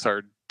Celtics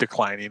are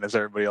declining as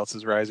everybody else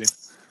is rising.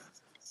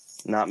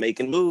 Not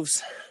making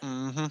moves.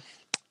 Mm-hmm.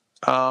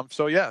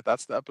 So, yeah,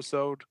 that's the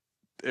episode.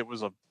 It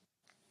was a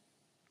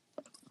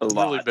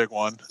really big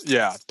one.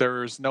 Yeah,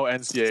 there's no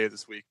NCAA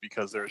this week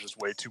because there's just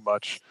way too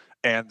much,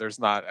 and there's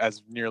not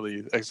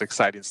nearly as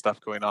exciting stuff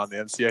going on in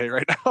the NCAA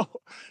right now.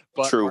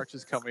 But True. March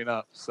is coming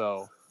up,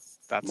 so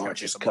that's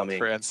March is coming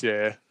for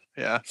NCAA.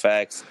 Yeah.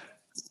 Facts.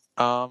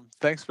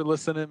 Thanks for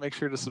listening. Make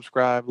sure to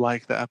subscribe,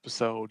 like the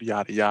episode,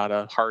 yada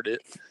yada, heart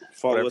it.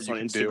 Follow us on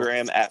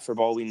Instagram at For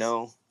Ball We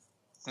Know.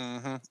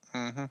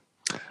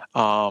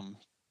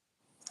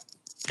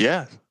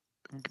 Yeah.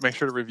 Make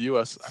sure to review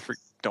us.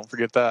 Don't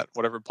forget that.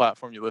 Whatever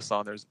platform you listen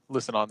on, there's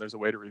a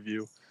way to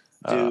review.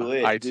 Do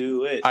it.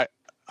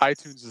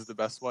 iTunes is the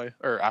best way,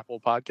 or Apple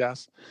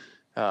Podcasts.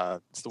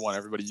 It's the one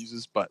everybody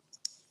uses, but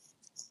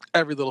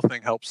every little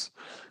thing helps.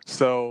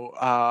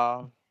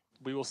 So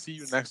we will see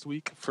you next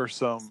week for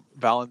some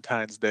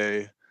Valentine's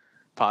Day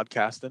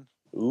podcasting.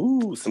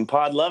 Ooh, some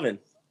pod loving.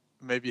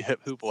 Maybe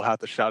Hip Hoop will have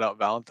to shout out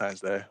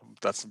Valentine's Day.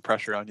 That's some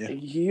pressure on you.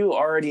 You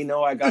already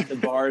know I got the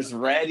bars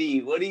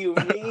ready. What do you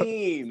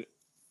mean?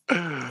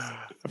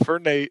 For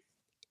Nate.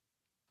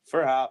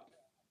 For Hop.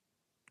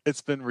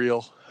 It's been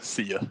real.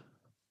 See ya.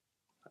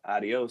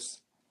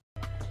 Adios.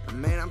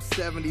 Man, I'm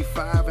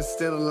 75 and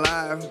still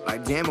alive.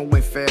 Like, damn, it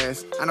went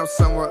fast. I know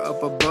somewhere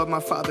up above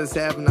my father's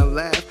having a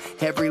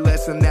laugh. Every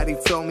lesson that he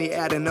told me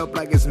adding up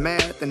like it's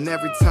math. And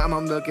every time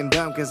I'm looking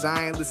dumb cause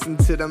I ain't listened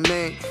to the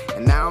man.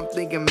 And now I'm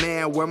thinking,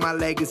 man, where my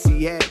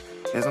legacy at?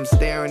 As I'm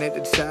staring at the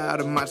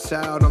child of my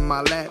child on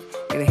my lap.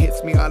 And it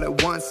hits me all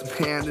at once,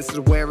 man, this is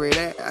where it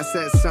at. I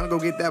said, son, go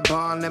get that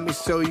ball and let me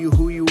show you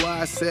who you are.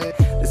 I said,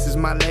 this is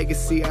my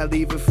legacy, I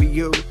leave it for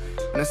you.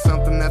 And it's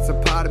something that's a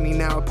part of me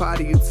now, a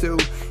part of you too.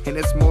 And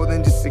it's more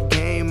than just a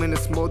game, and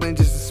it's more than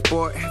just a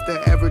sport. If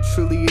there ever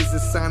truly is a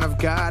sign of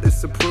God,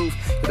 it's a proof.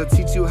 It'll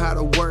teach you how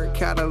to work,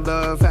 how to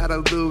love, how to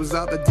lose.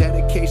 All the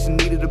dedication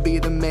needed to be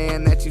the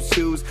man that you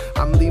choose.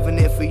 I'm leaving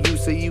it for you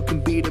so you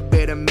can be the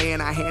better man.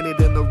 I handed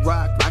him the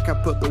rock like I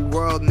put the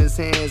world in his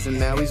hands. And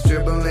now he's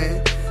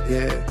dribbling,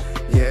 yeah.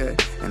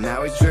 And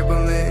now he's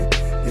dribbling,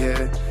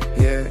 yeah.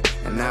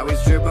 And now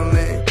he's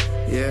dribbling,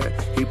 yeah.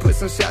 He put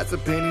some shots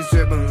up and he's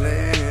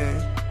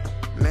dribbling.